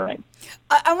in that learning.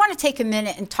 I want to take a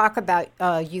minute and talk about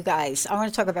you guys. I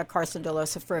want to talk about Carson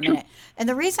DeLosa for a minute. And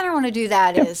the reason I want to do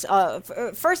that is,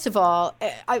 first of all,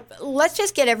 let's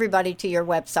just get everybody to your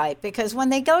website, because when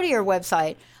they go to your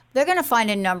website, they're going to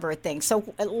find a number of things. So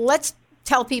let's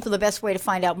tell people the best way to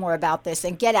find out more about this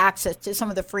and get access to some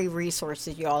of the free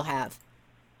resources you all have.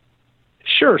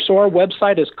 Sure. So our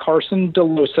website is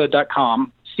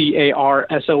carsondellosa.com,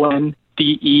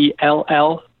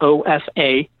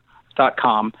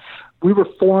 carsondellosa.com. We were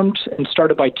formed and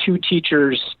started by two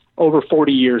teachers over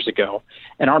 40 years ago.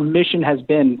 And our mission has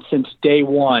been, since day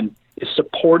one, is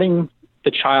supporting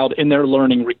the child in their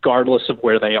learning regardless of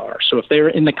where they are. So if they're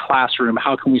in the classroom,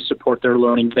 how can we support their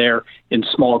learning there in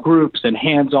small groups and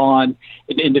hands-on,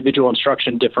 in individual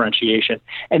instruction differentiation?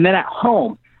 And then at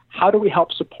home, how do we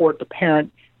help support the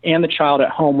parent and the child at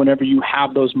home whenever you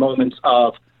have those moments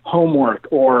of homework,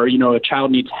 or, a child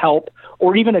needs help,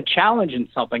 or even a challenge in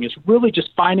something? Is really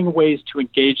just finding ways to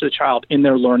engage the child in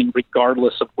their learning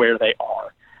regardless of where they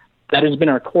are. That has been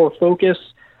our core focus.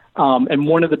 And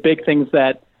one of the big things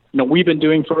that we've been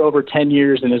doing for over 10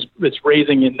 years and is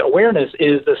raising in awareness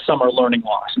is the summer learning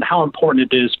loss and how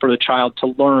important it is for the child to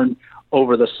learn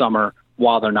over the summer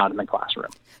while they're not in the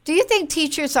classroom. Do you think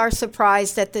teachers are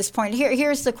surprised at this point?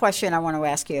 Here's the question I want to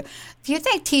ask you. Do you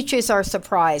think teachers are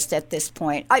surprised at this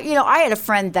point? I had a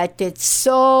friend that did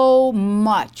so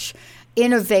much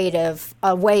innovative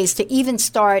ways to even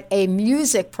start a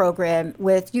music program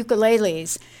with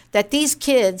ukuleles, that these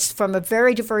kids from a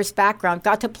very diverse background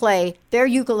got to play their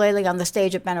ukulele on the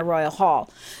stage at Benaroya Hall.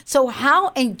 So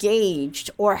how engaged,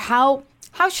 or how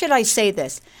should I say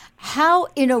this? How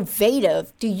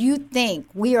innovative do you think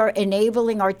we are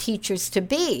enabling our teachers to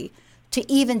be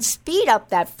to even speed up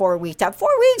that 4 week time? 4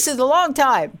 weeks is a long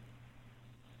time.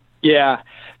 Yeah.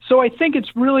 So I think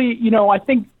it's really, I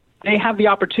think they have the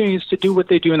opportunities to do what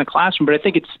they do in the classroom, but I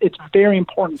think it's very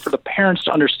important for the parents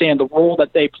to understand the role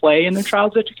that they play in their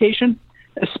child's education,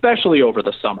 especially over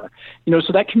the summer.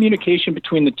 So that communication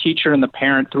between the teacher and the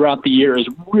parent throughout the year is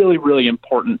really, really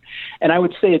important. And I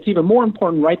would say it's even more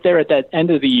important right there at that end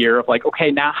of the year of like,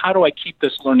 okay, now how do I keep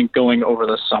this learning going over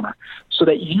the summer so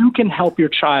that you can help your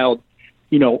child,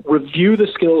 review the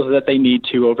skills that they need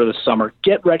to over the summer,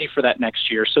 get ready for that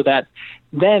next year, so that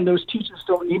then those teachers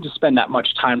don't need to spend that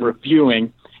much time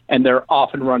reviewing and they're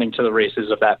off and running to the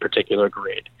races of that particular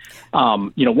grade.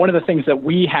 One of the things that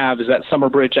we have is that Summer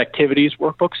Bridge Activities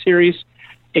workbook series.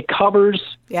 It covers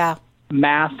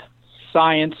math,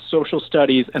 science, social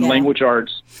studies, and language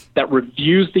arts that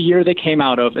reviews the year they came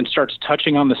out of and starts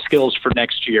touching on the skills for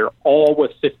next year, all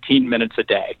with 15 minutes a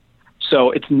day.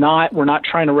 So we're not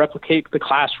trying to replicate the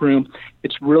classroom.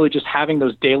 It's really just having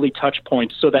those daily touch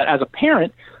points so that as a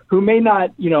parent who may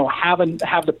not,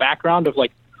 have the background of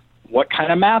like, what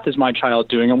kind of math is my child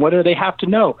doing and what do they have to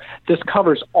know? This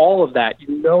covers all of that.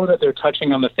 That they're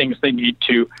touching on the things they need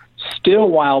to, still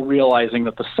while realizing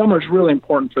that the summer is really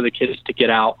important for the kids to get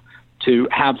out, to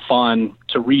have fun,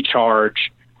 to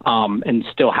recharge, and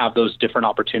still have those different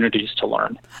opportunities to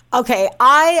learn. Okay,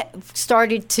 I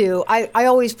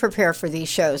always prepare for these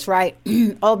shows, right?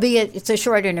 Albeit it's a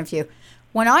short interview.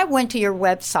 When I went to your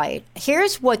website,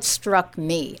 here's what struck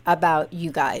me about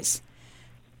you guys.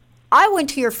 I went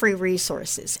to your free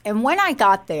resources, and when I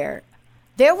got there,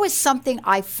 there was something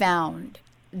I found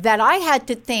that I had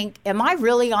to think, am I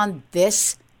really on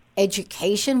this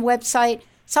education website?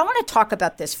 So I want to talk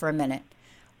about this for a minute.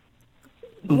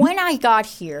 Mm-hmm. When I got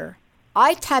here,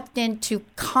 I tapped into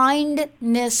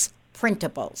kindness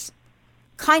printables.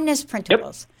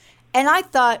 Yep. And I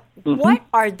thought, what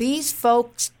are these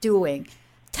folks doing?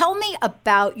 Tell me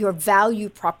about your value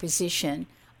proposition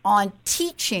on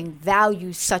teaching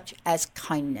values such as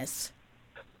kindness.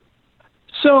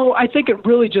 So I think it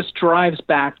really just drives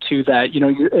back to that,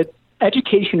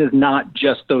 education is not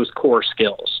just those core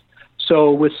skills.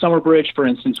 So with Summer Bridge, for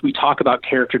instance, we talk about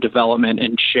character development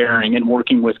and sharing and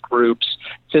working with groups,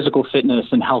 physical fitness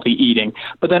and healthy eating.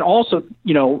 But then also,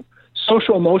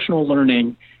 social emotional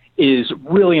learning is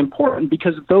really important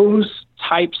because those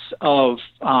types of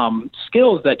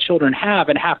skills that children have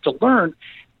and have to learn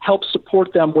help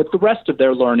support them with the rest of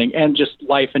their learning and just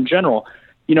life in general.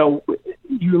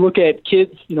 You look at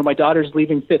kids, my daughter's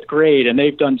leaving 5th grade and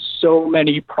they've done so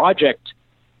many project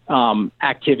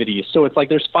activities. So it's like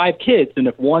there's 5 kids, and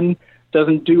if one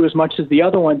doesn't do as much as the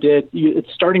other one did,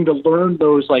 it's starting to learn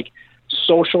those like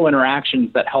social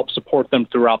interactions that help support them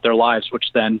throughout their lives,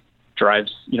 which then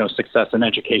drives, success in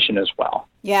education as well.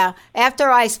 Yeah.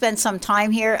 After I spent some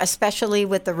time here, especially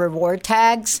with the reward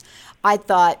tags, I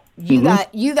thought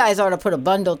you guys ought to put a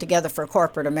bundle together for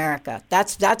corporate America.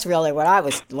 That's really what I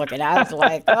was looking at. I was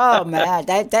like, oh man,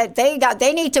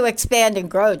 they need to expand and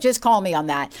grow. Just call me on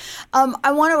that.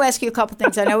 I want to ask you a couple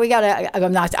things. I know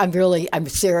I'm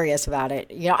serious about it.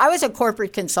 You know, I was a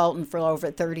corporate consultant for over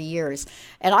 30 years,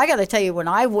 and I got to tell you, when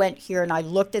I went here and I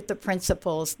looked at the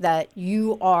principles that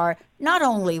you are, not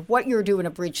only what you're doing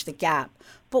to bridge the gap,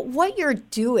 but what you're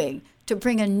doing to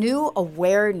bring a new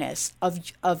awareness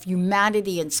of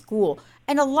humanity in school.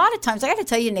 And a lot of times, I got to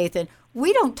tell you, Nathan,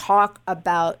 we don't talk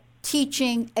about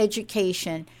teaching,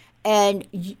 education, and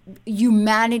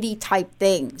humanity type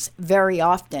things very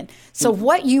often. So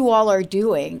what you all are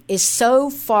doing is so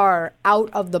far out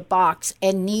of the box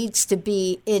and needs to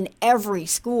be in every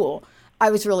school. I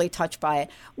was really touched by it.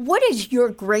 What is your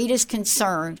greatest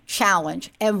concern,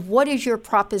 challenge, and what is your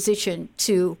proposition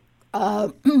to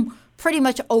pretty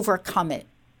much overcome it?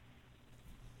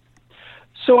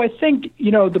 So I think,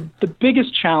 the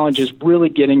biggest challenge is really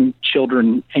getting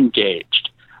children engaged.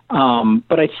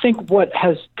 But I think what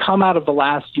has come out of the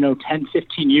last, 10,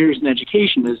 15 years in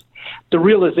education is the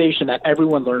realization that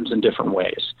everyone learns in different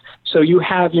ways. So you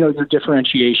have, your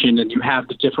differentiation, and you have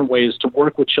the different ways to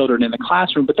work with children in the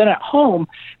classroom. But then at home,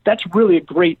 that's really a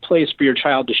great place for your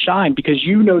child to shine because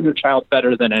you know your child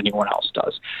better than anyone else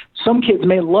does. Some kids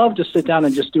may love to sit down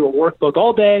and just do a workbook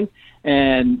all day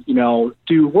and,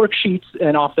 do worksheets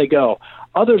and off they go.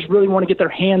 Others really want to get their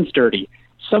hands dirty.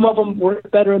 Some of them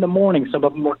work better in the morning. Some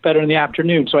of them work better in the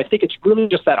afternoon. So I think it's really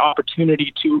just that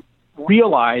opportunity to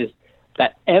realize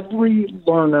that every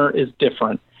learner is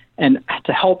different and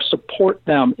to help support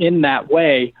them in that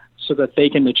way so that they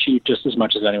can achieve just as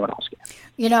much as anyone else can.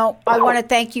 I want to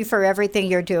thank you for everything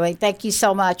you're doing. Thank you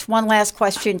so much. One last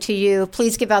question to you.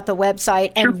 Please give out the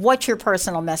website and what's your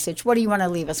personal message? What do you want to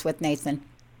leave us with, Nathan?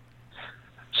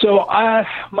 So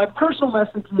my personal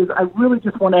message is I really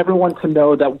just want everyone to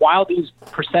know that while these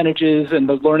percentages and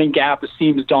the learning gap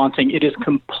seems daunting, it is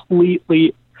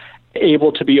completely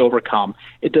able to be overcome.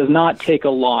 It does not take a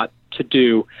lot to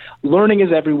do. Learning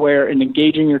is everywhere, and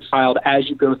engaging your child as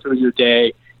you go through your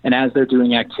day and as they're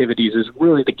doing activities is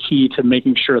really the key to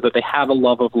making sure that they have a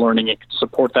love of learning and can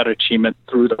support that achievement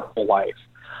through their whole life.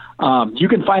 You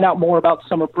can find out more about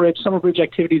Summer Bridge. Summer Bridge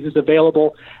Activities is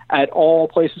available at all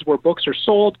places where books are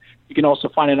sold. You can also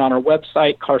find it on our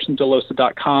website,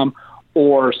 carsondelosa.com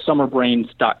or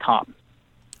summerbrains.com.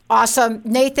 Awesome.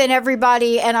 Nathan,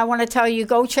 everybody, and I want to tell you,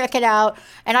 go check it out.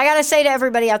 And I got to say to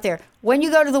everybody out there, when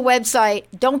you go to the website,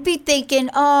 don't be thinking,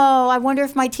 oh, I wonder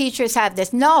if my teachers have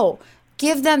this. No,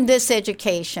 give them this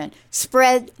education.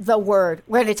 Spread the word.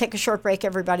 We're going to take a short break,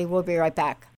 everybody. We'll be right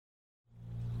back.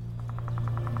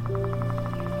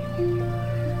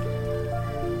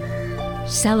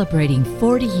 Celebrating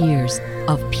 40 years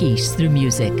of peace through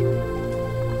music.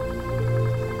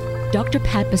 Dr.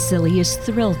 Pat Baccili is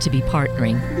thrilled to be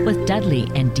partnering with Dudley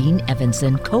and Dean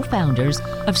Evanson, co-founders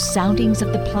of Soundings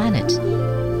of the Planet.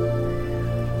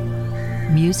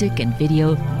 Music and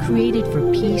video created for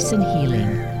peace and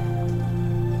healing.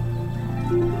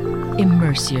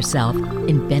 Immerse yourself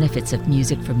in benefits of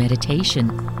music for meditation,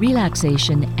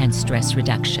 relaxation, and stress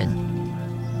reduction.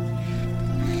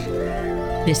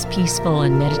 This peaceful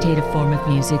and meditative form of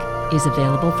music is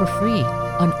available for free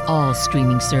on all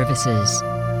streaming services.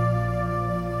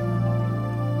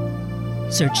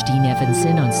 Search Dean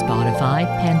Evanson on Spotify,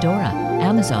 Pandora,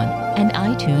 Amazon, and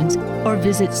iTunes, or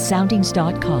visit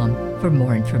soundings.com for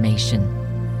more information.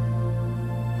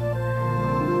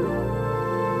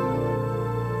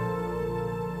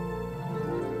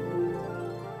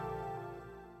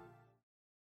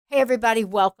 Hey, everybody,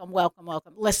 welcome.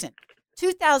 Listen.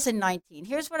 2019,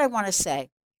 here's what I want to say.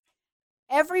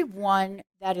 Everyone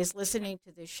that is listening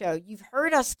to this show, you've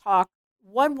heard us talk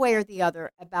one way or the other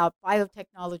about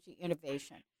biotechnology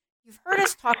innovation. You've heard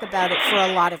us talk about it for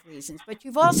a lot of reasons, but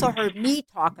you've also heard me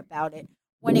talk about it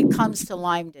when it comes to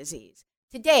Lyme disease.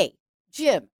 Today,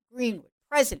 Jim Greenwood,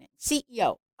 President,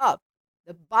 CEO of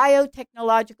the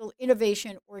Biotechnological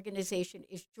Innovation Organization,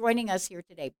 is joining us here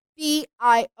today,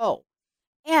 BIO.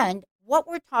 And what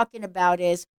we're talking about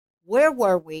is where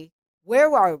were we,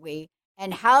 where are we,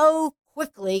 and how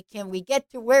quickly can we get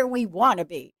to where we want to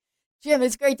be? Jim,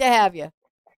 it's great to have you.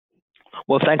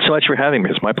 Well, thanks so much for having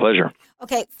me. It's my pleasure.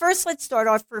 Okay, first let's start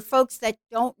off for folks that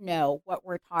don't know what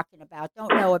we're talking about,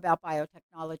 don't know about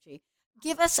biotechnology.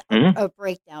 Give us a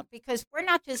breakdown, because we're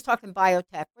not just talking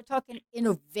biotech, we're talking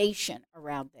innovation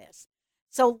around this.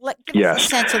 So give us a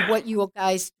sense of what you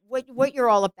guys, what you're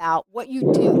all about, what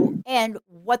you do, and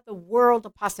what the world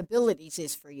of possibilities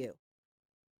is for you.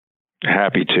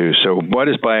 Happy to. So what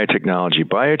is biotechnology?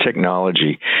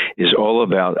 Biotechnology is all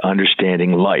about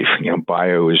understanding life.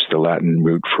 Bio is the Latin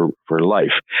root for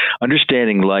life.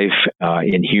 Understanding life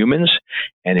in humans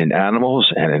and in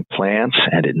animals and in plants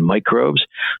and in microbes,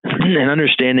 and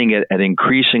understanding it at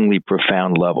increasingly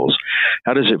profound levels.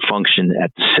 How does it function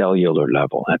at the cellular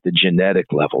level, at the genetic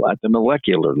level, at the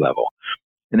molecular level?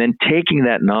 And then taking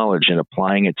that knowledge and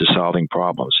applying it to solving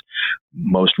problems,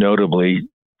 most notably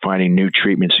finding new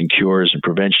treatments and cures and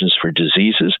preventions for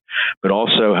diseases, but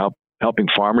also helping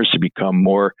farmers to become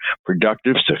more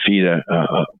productive to feed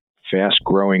a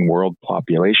fast-growing world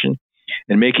population,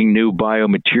 and making new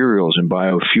biomaterials and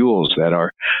biofuels that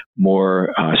are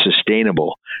more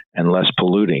sustainable and less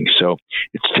polluting. So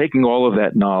it's taking all of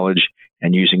that knowledge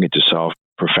and using it to solve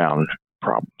profound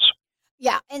problems.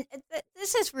 Yeah, and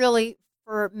this is really,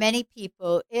 for many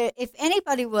people, if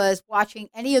anybody was watching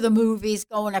any of the movies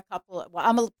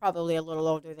I'm probably a little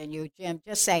older than you, Jim,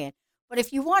 just saying. But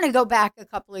if you want to go back a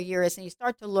couple of years and you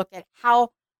start to look at how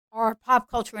our pop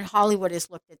culture in Hollywood has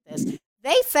looked at this,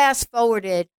 they fast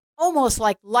forwarded almost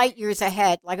like light years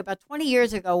ahead, like about 20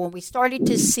 years ago when we started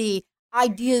to see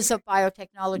ideas of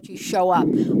biotechnology show up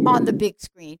on the big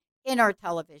screen in our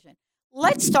television.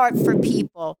 Let's start for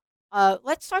people.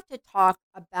 Let's start to talk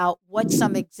about what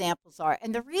some examples are.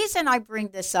 And the reason I bring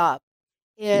this up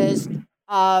is,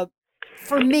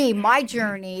 for me, my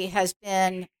journey has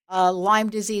been a Lyme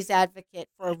disease advocate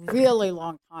for a really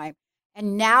long time.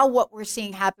 And now what we're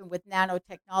seeing happen with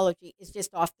nanotechnology is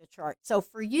just off the chart. So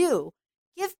for you,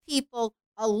 give people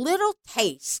a little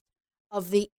taste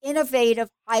of the innovative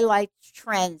highlights,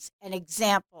 trends, and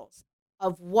examples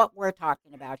of what we're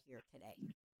talking about here today.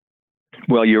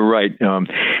 Well, you're right.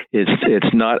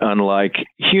 It's not unlike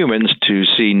humans to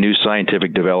see new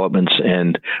scientific developments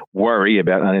and worry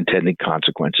about unintended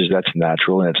consequences. That's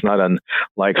natural, and it's not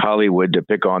unlike Hollywood to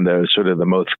pick on the sort of the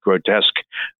most grotesque,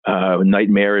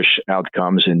 nightmarish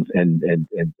outcomes and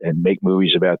make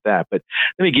movies about that. But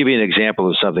let me give you an example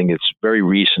of something that's very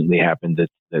recently happened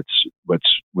that's what's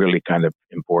really kind of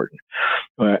important.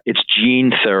 It's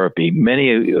gene therapy.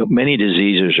 Many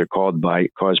diseases are caused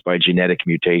by genetic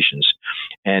mutations,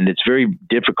 and it's very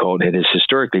difficult. It has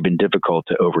historically been difficult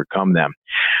to overcome them.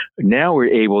 Now we're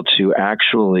able to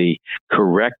actually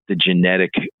correct the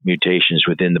genetic mutations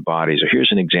within the body. So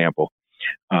here's an example.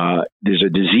 There's a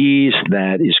disease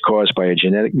that is caused by a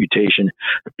genetic mutation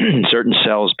in certain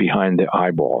cells behind the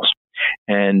eyeballs,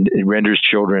 and it renders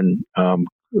children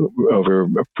over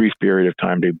a brief period of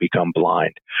time to become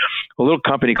blind. A little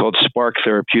company called Spark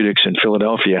Therapeutics in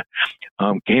Philadelphia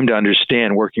came to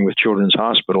understand, working with Children's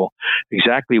Hospital,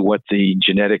 exactly what the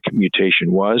genetic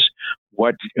mutation was,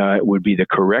 what would be the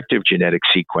corrective genetic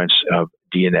sequence of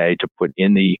DNA to put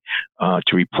in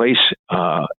to replace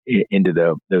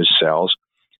into those cells.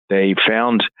 They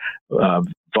found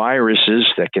viruses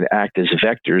that can act as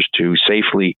vectors to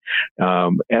safely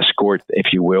escort,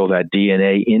 if you will, that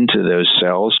DNA into those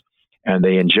cells, and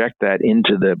they inject that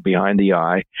into behind the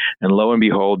eye, and lo and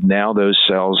behold, now those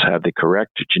cells have the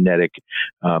correct genetic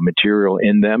material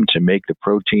in them to make the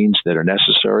proteins that are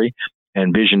necessary,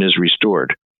 and vision is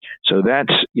restored. So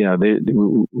that's,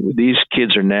 these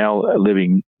kids are now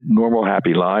living normal,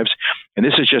 happy lives, and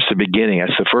this is just the beginning.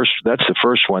 That's the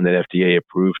first one that FDA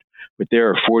approved. But there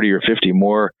are 40 or 50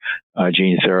 more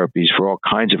gene therapies for all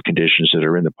kinds of conditions that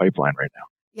are in the pipeline right now.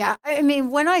 Yeah, I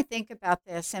mean, when I think about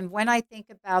this and when I think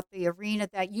about the arena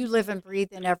that you live and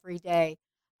breathe in every day,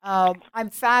 I'm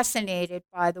fascinated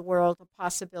by the world of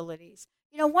possibilities.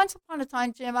 Once upon a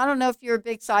time, Jim, I don't know if you're a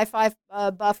big sci-fi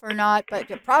buff or not, but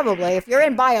probably if you're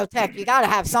in biotech, you got to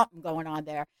have something going on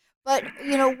there. But,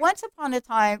 once upon a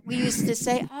time, we used to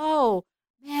say, oh,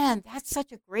 man, that's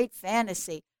such a great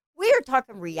fantasy. We are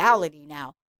talking reality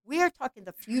now. We are talking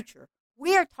the future.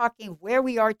 We are talking where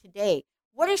we are today.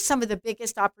 What are some of the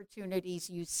biggest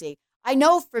opportunities you see? I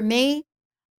know for me,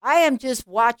 I am just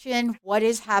watching what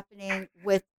is happening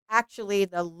with actually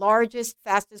the largest,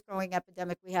 fastest growing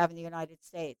epidemic we have in the United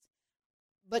States.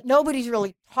 But nobody's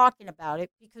really talking about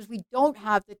it because we don't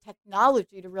have the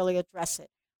technology to really address it.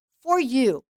 For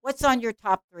you, what's on your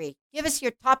top three? Give us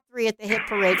your top three at the hit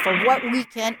parade for what we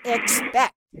can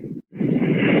expect.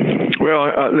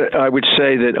 Well, I would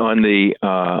say that on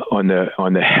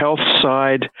the health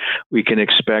side, we can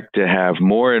expect to have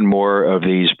more and more of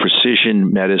these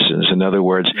precision medicines. In other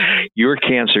words, your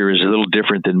cancer is a little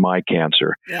different than my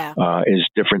cancer, is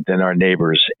different than our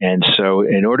neighbors. And so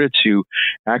in order to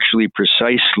actually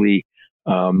precisely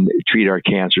treat our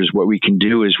cancers, what we can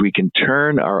do is we can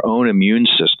turn our own immune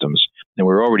systems and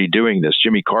we're already doing this.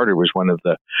 Jimmy Carter was one of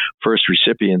the first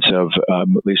recipients of,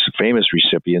 at least the famous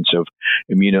recipients of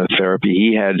immunotherapy.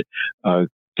 He had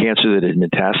cancer that had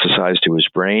metastasized to his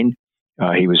brain.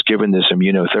 He was given this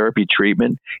immunotherapy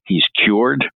treatment. He's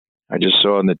cured. I just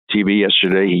saw on the TV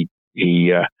yesterday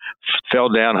he fell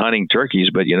down hunting turkeys,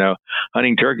 but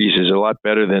hunting turkeys is a lot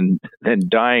better than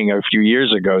dying a few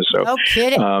years ago. So, no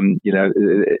kidding.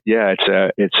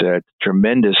 It's a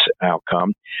tremendous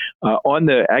outcome. On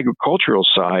the agricultural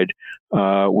side,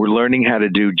 we're learning how to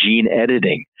do gene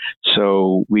editing,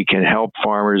 so we can help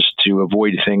farmers to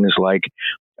avoid things like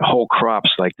whole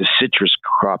crops, like the citrus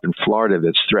crop in Florida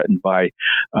that's threatened by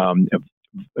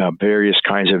various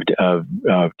kinds of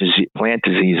plant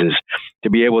diseases, to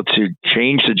be able to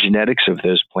change the genetics of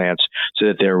those plants so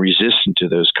that they're resistant to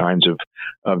those kinds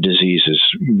of diseases.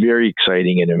 Very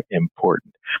exciting and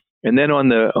important. And then on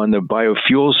the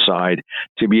biofuel side,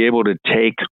 to be able to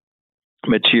take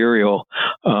material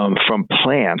from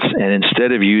plants, and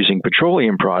instead of using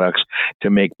petroleum products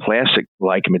to make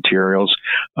plastic-like materials,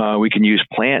 we can use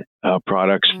plant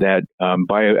products that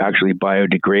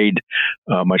biodegrade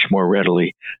much more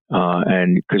readily.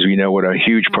 And because we know what a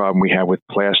huge problem we have with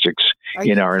plastics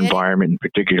in our environment, and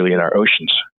particularly in our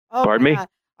oceans. Pardon me?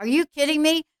 Are you kidding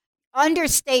me?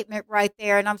 Understatement right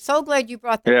there. And I'm so glad you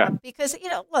brought that up, because,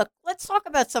 look, let's talk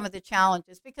about some of the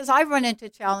challenges, because I run into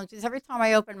challenges every time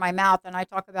I open my mouth and I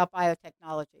talk about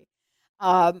biotechnology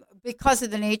because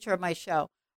of the nature of my show.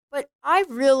 But I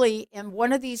really am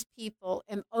one of these people,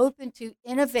 am open to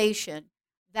innovation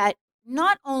that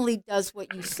not only does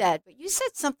what you said, but you said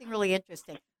something really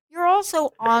interesting. You're also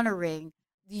honoring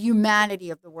the humanity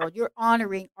of the world. You're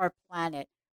honoring our planet.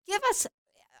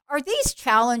 Are these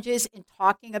challenges in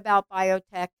talking about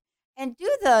biotech, and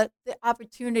do the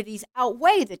opportunities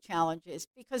outweigh the challenges?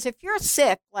 Because if you're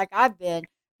sick, like I've been,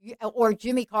 or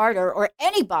Jimmy Carter, or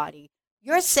anybody,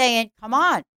 you're saying, come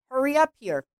on, hurry up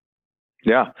here.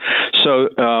 Yeah. So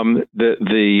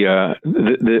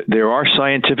there are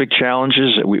scientific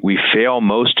challenges. We fail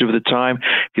most of the time.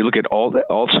 If you look at all the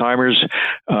Alzheimer's,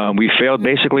 we failed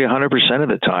basically 100% of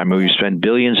the time. We spend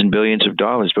billions and billions of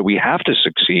dollars, but we have to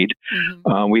succeed.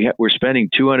 We're spending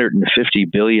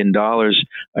 $250 billion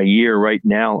a year right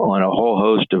now on a whole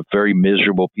host of very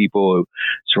miserable people who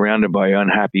surrounded by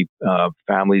unhappy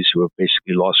families who have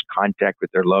basically lost contact with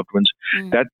their loved ones.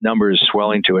 That number is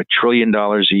swelling to $1 trillion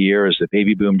a year as the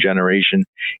baby boom generation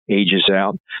ages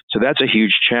out. So that's a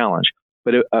huge challenge.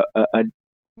 But a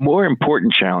more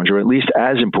important challenge, or at least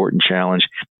as important challenge,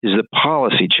 is the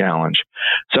policy challenge.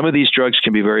 Some of these drugs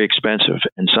can be very expensive,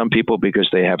 and some people, because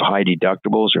they have high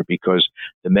deductibles or because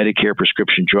the Medicare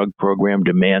prescription drug program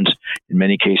demands, in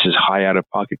many cases, high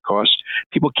out-of-pocket costs,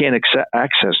 people can't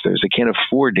access those. They can't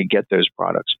afford to get those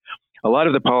products. A lot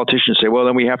of the politicians say, well,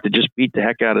 then we have to just beat the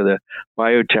heck out of the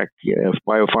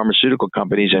biopharmaceutical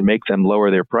companies and make them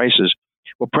lower their prices.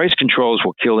 Well, price controls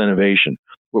will kill innovation.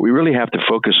 What we really have to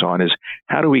focus on is,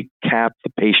 how do we cap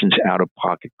the patient's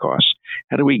out-of-pocket costs?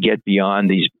 How do we get beyond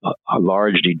these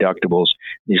large deductibles,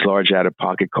 these large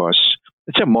out-of-pocket costs?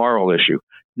 It's a moral issue.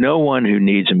 No one who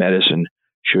needs a medicine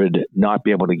should not be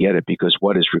able to get it because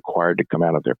what is required to come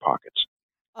out of their pockets.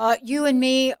 You and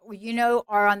me,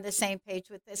 are on the same page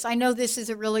with this. I know this is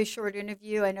a really short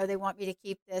interview. I know they want me to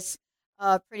keep this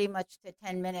pretty much to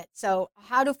 10 minutes. So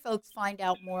how do folks find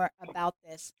out more about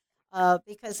this?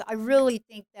 Because I really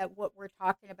think that what we're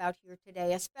talking about here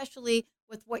today, especially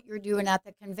with what you're doing at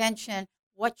the convention,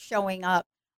 what's showing up,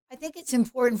 I think it's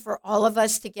important for all of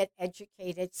us to get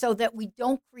educated so that we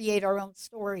don't create our own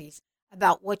stories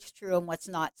about what's true and what's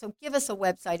not. So give us a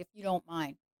website if you don't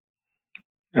mind.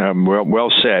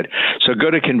 Well said. So go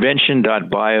to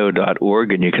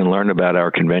convention.bio.org and you can learn about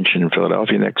our convention in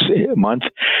Philadelphia next month,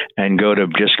 and go to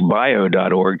just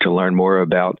bio.org to learn more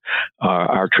about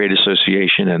our trade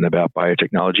association and about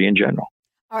biotechnology in general.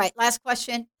 All right. Last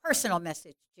question. Personal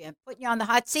message, Jim. Putting you on the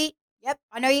hot seat. Yep.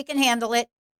 I know you can handle it.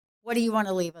 What do you want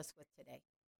to leave us with today?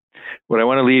 What I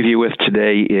want to leave you with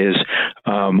today is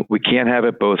we can't have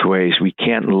it both ways. We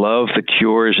can't love the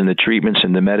cures and the treatments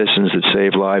and the medicines that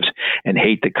save lives and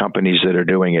hate the companies that are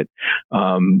doing it.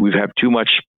 We've had too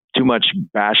much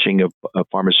bashing of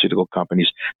pharmaceutical companies.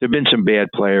 There have been some bad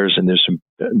players and there's some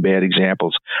bad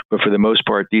examples, but for the most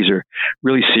part, these are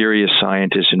really serious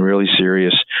scientists and really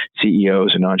serious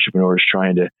CEOs and entrepreneurs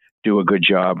trying to do a good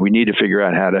job. We need to figure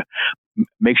out how to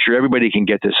make sure everybody can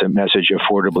get this message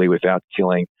affordably without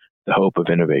killing the hope of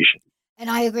innovation. And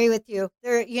I agree with you.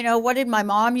 What did my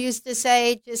mom used to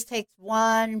say? It just takes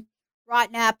one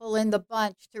rotten apple in the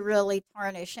bunch to really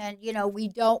tarnish. And, we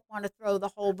don't want to throw the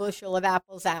whole bushel of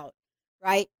apples out,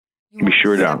 right? We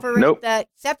sure don't. Nope.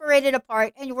 Separate it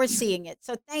apart, and we're seeing it.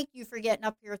 So thank you for getting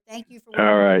up here. Thank you for what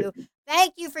all right. you do.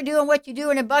 Thank you for doing what you're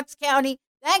doing in Bucks County.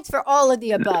 Thanks for all of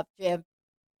the above, Jim.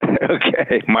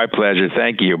 Okay, my pleasure.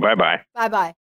 Thank you. Bye-bye. Bye-bye.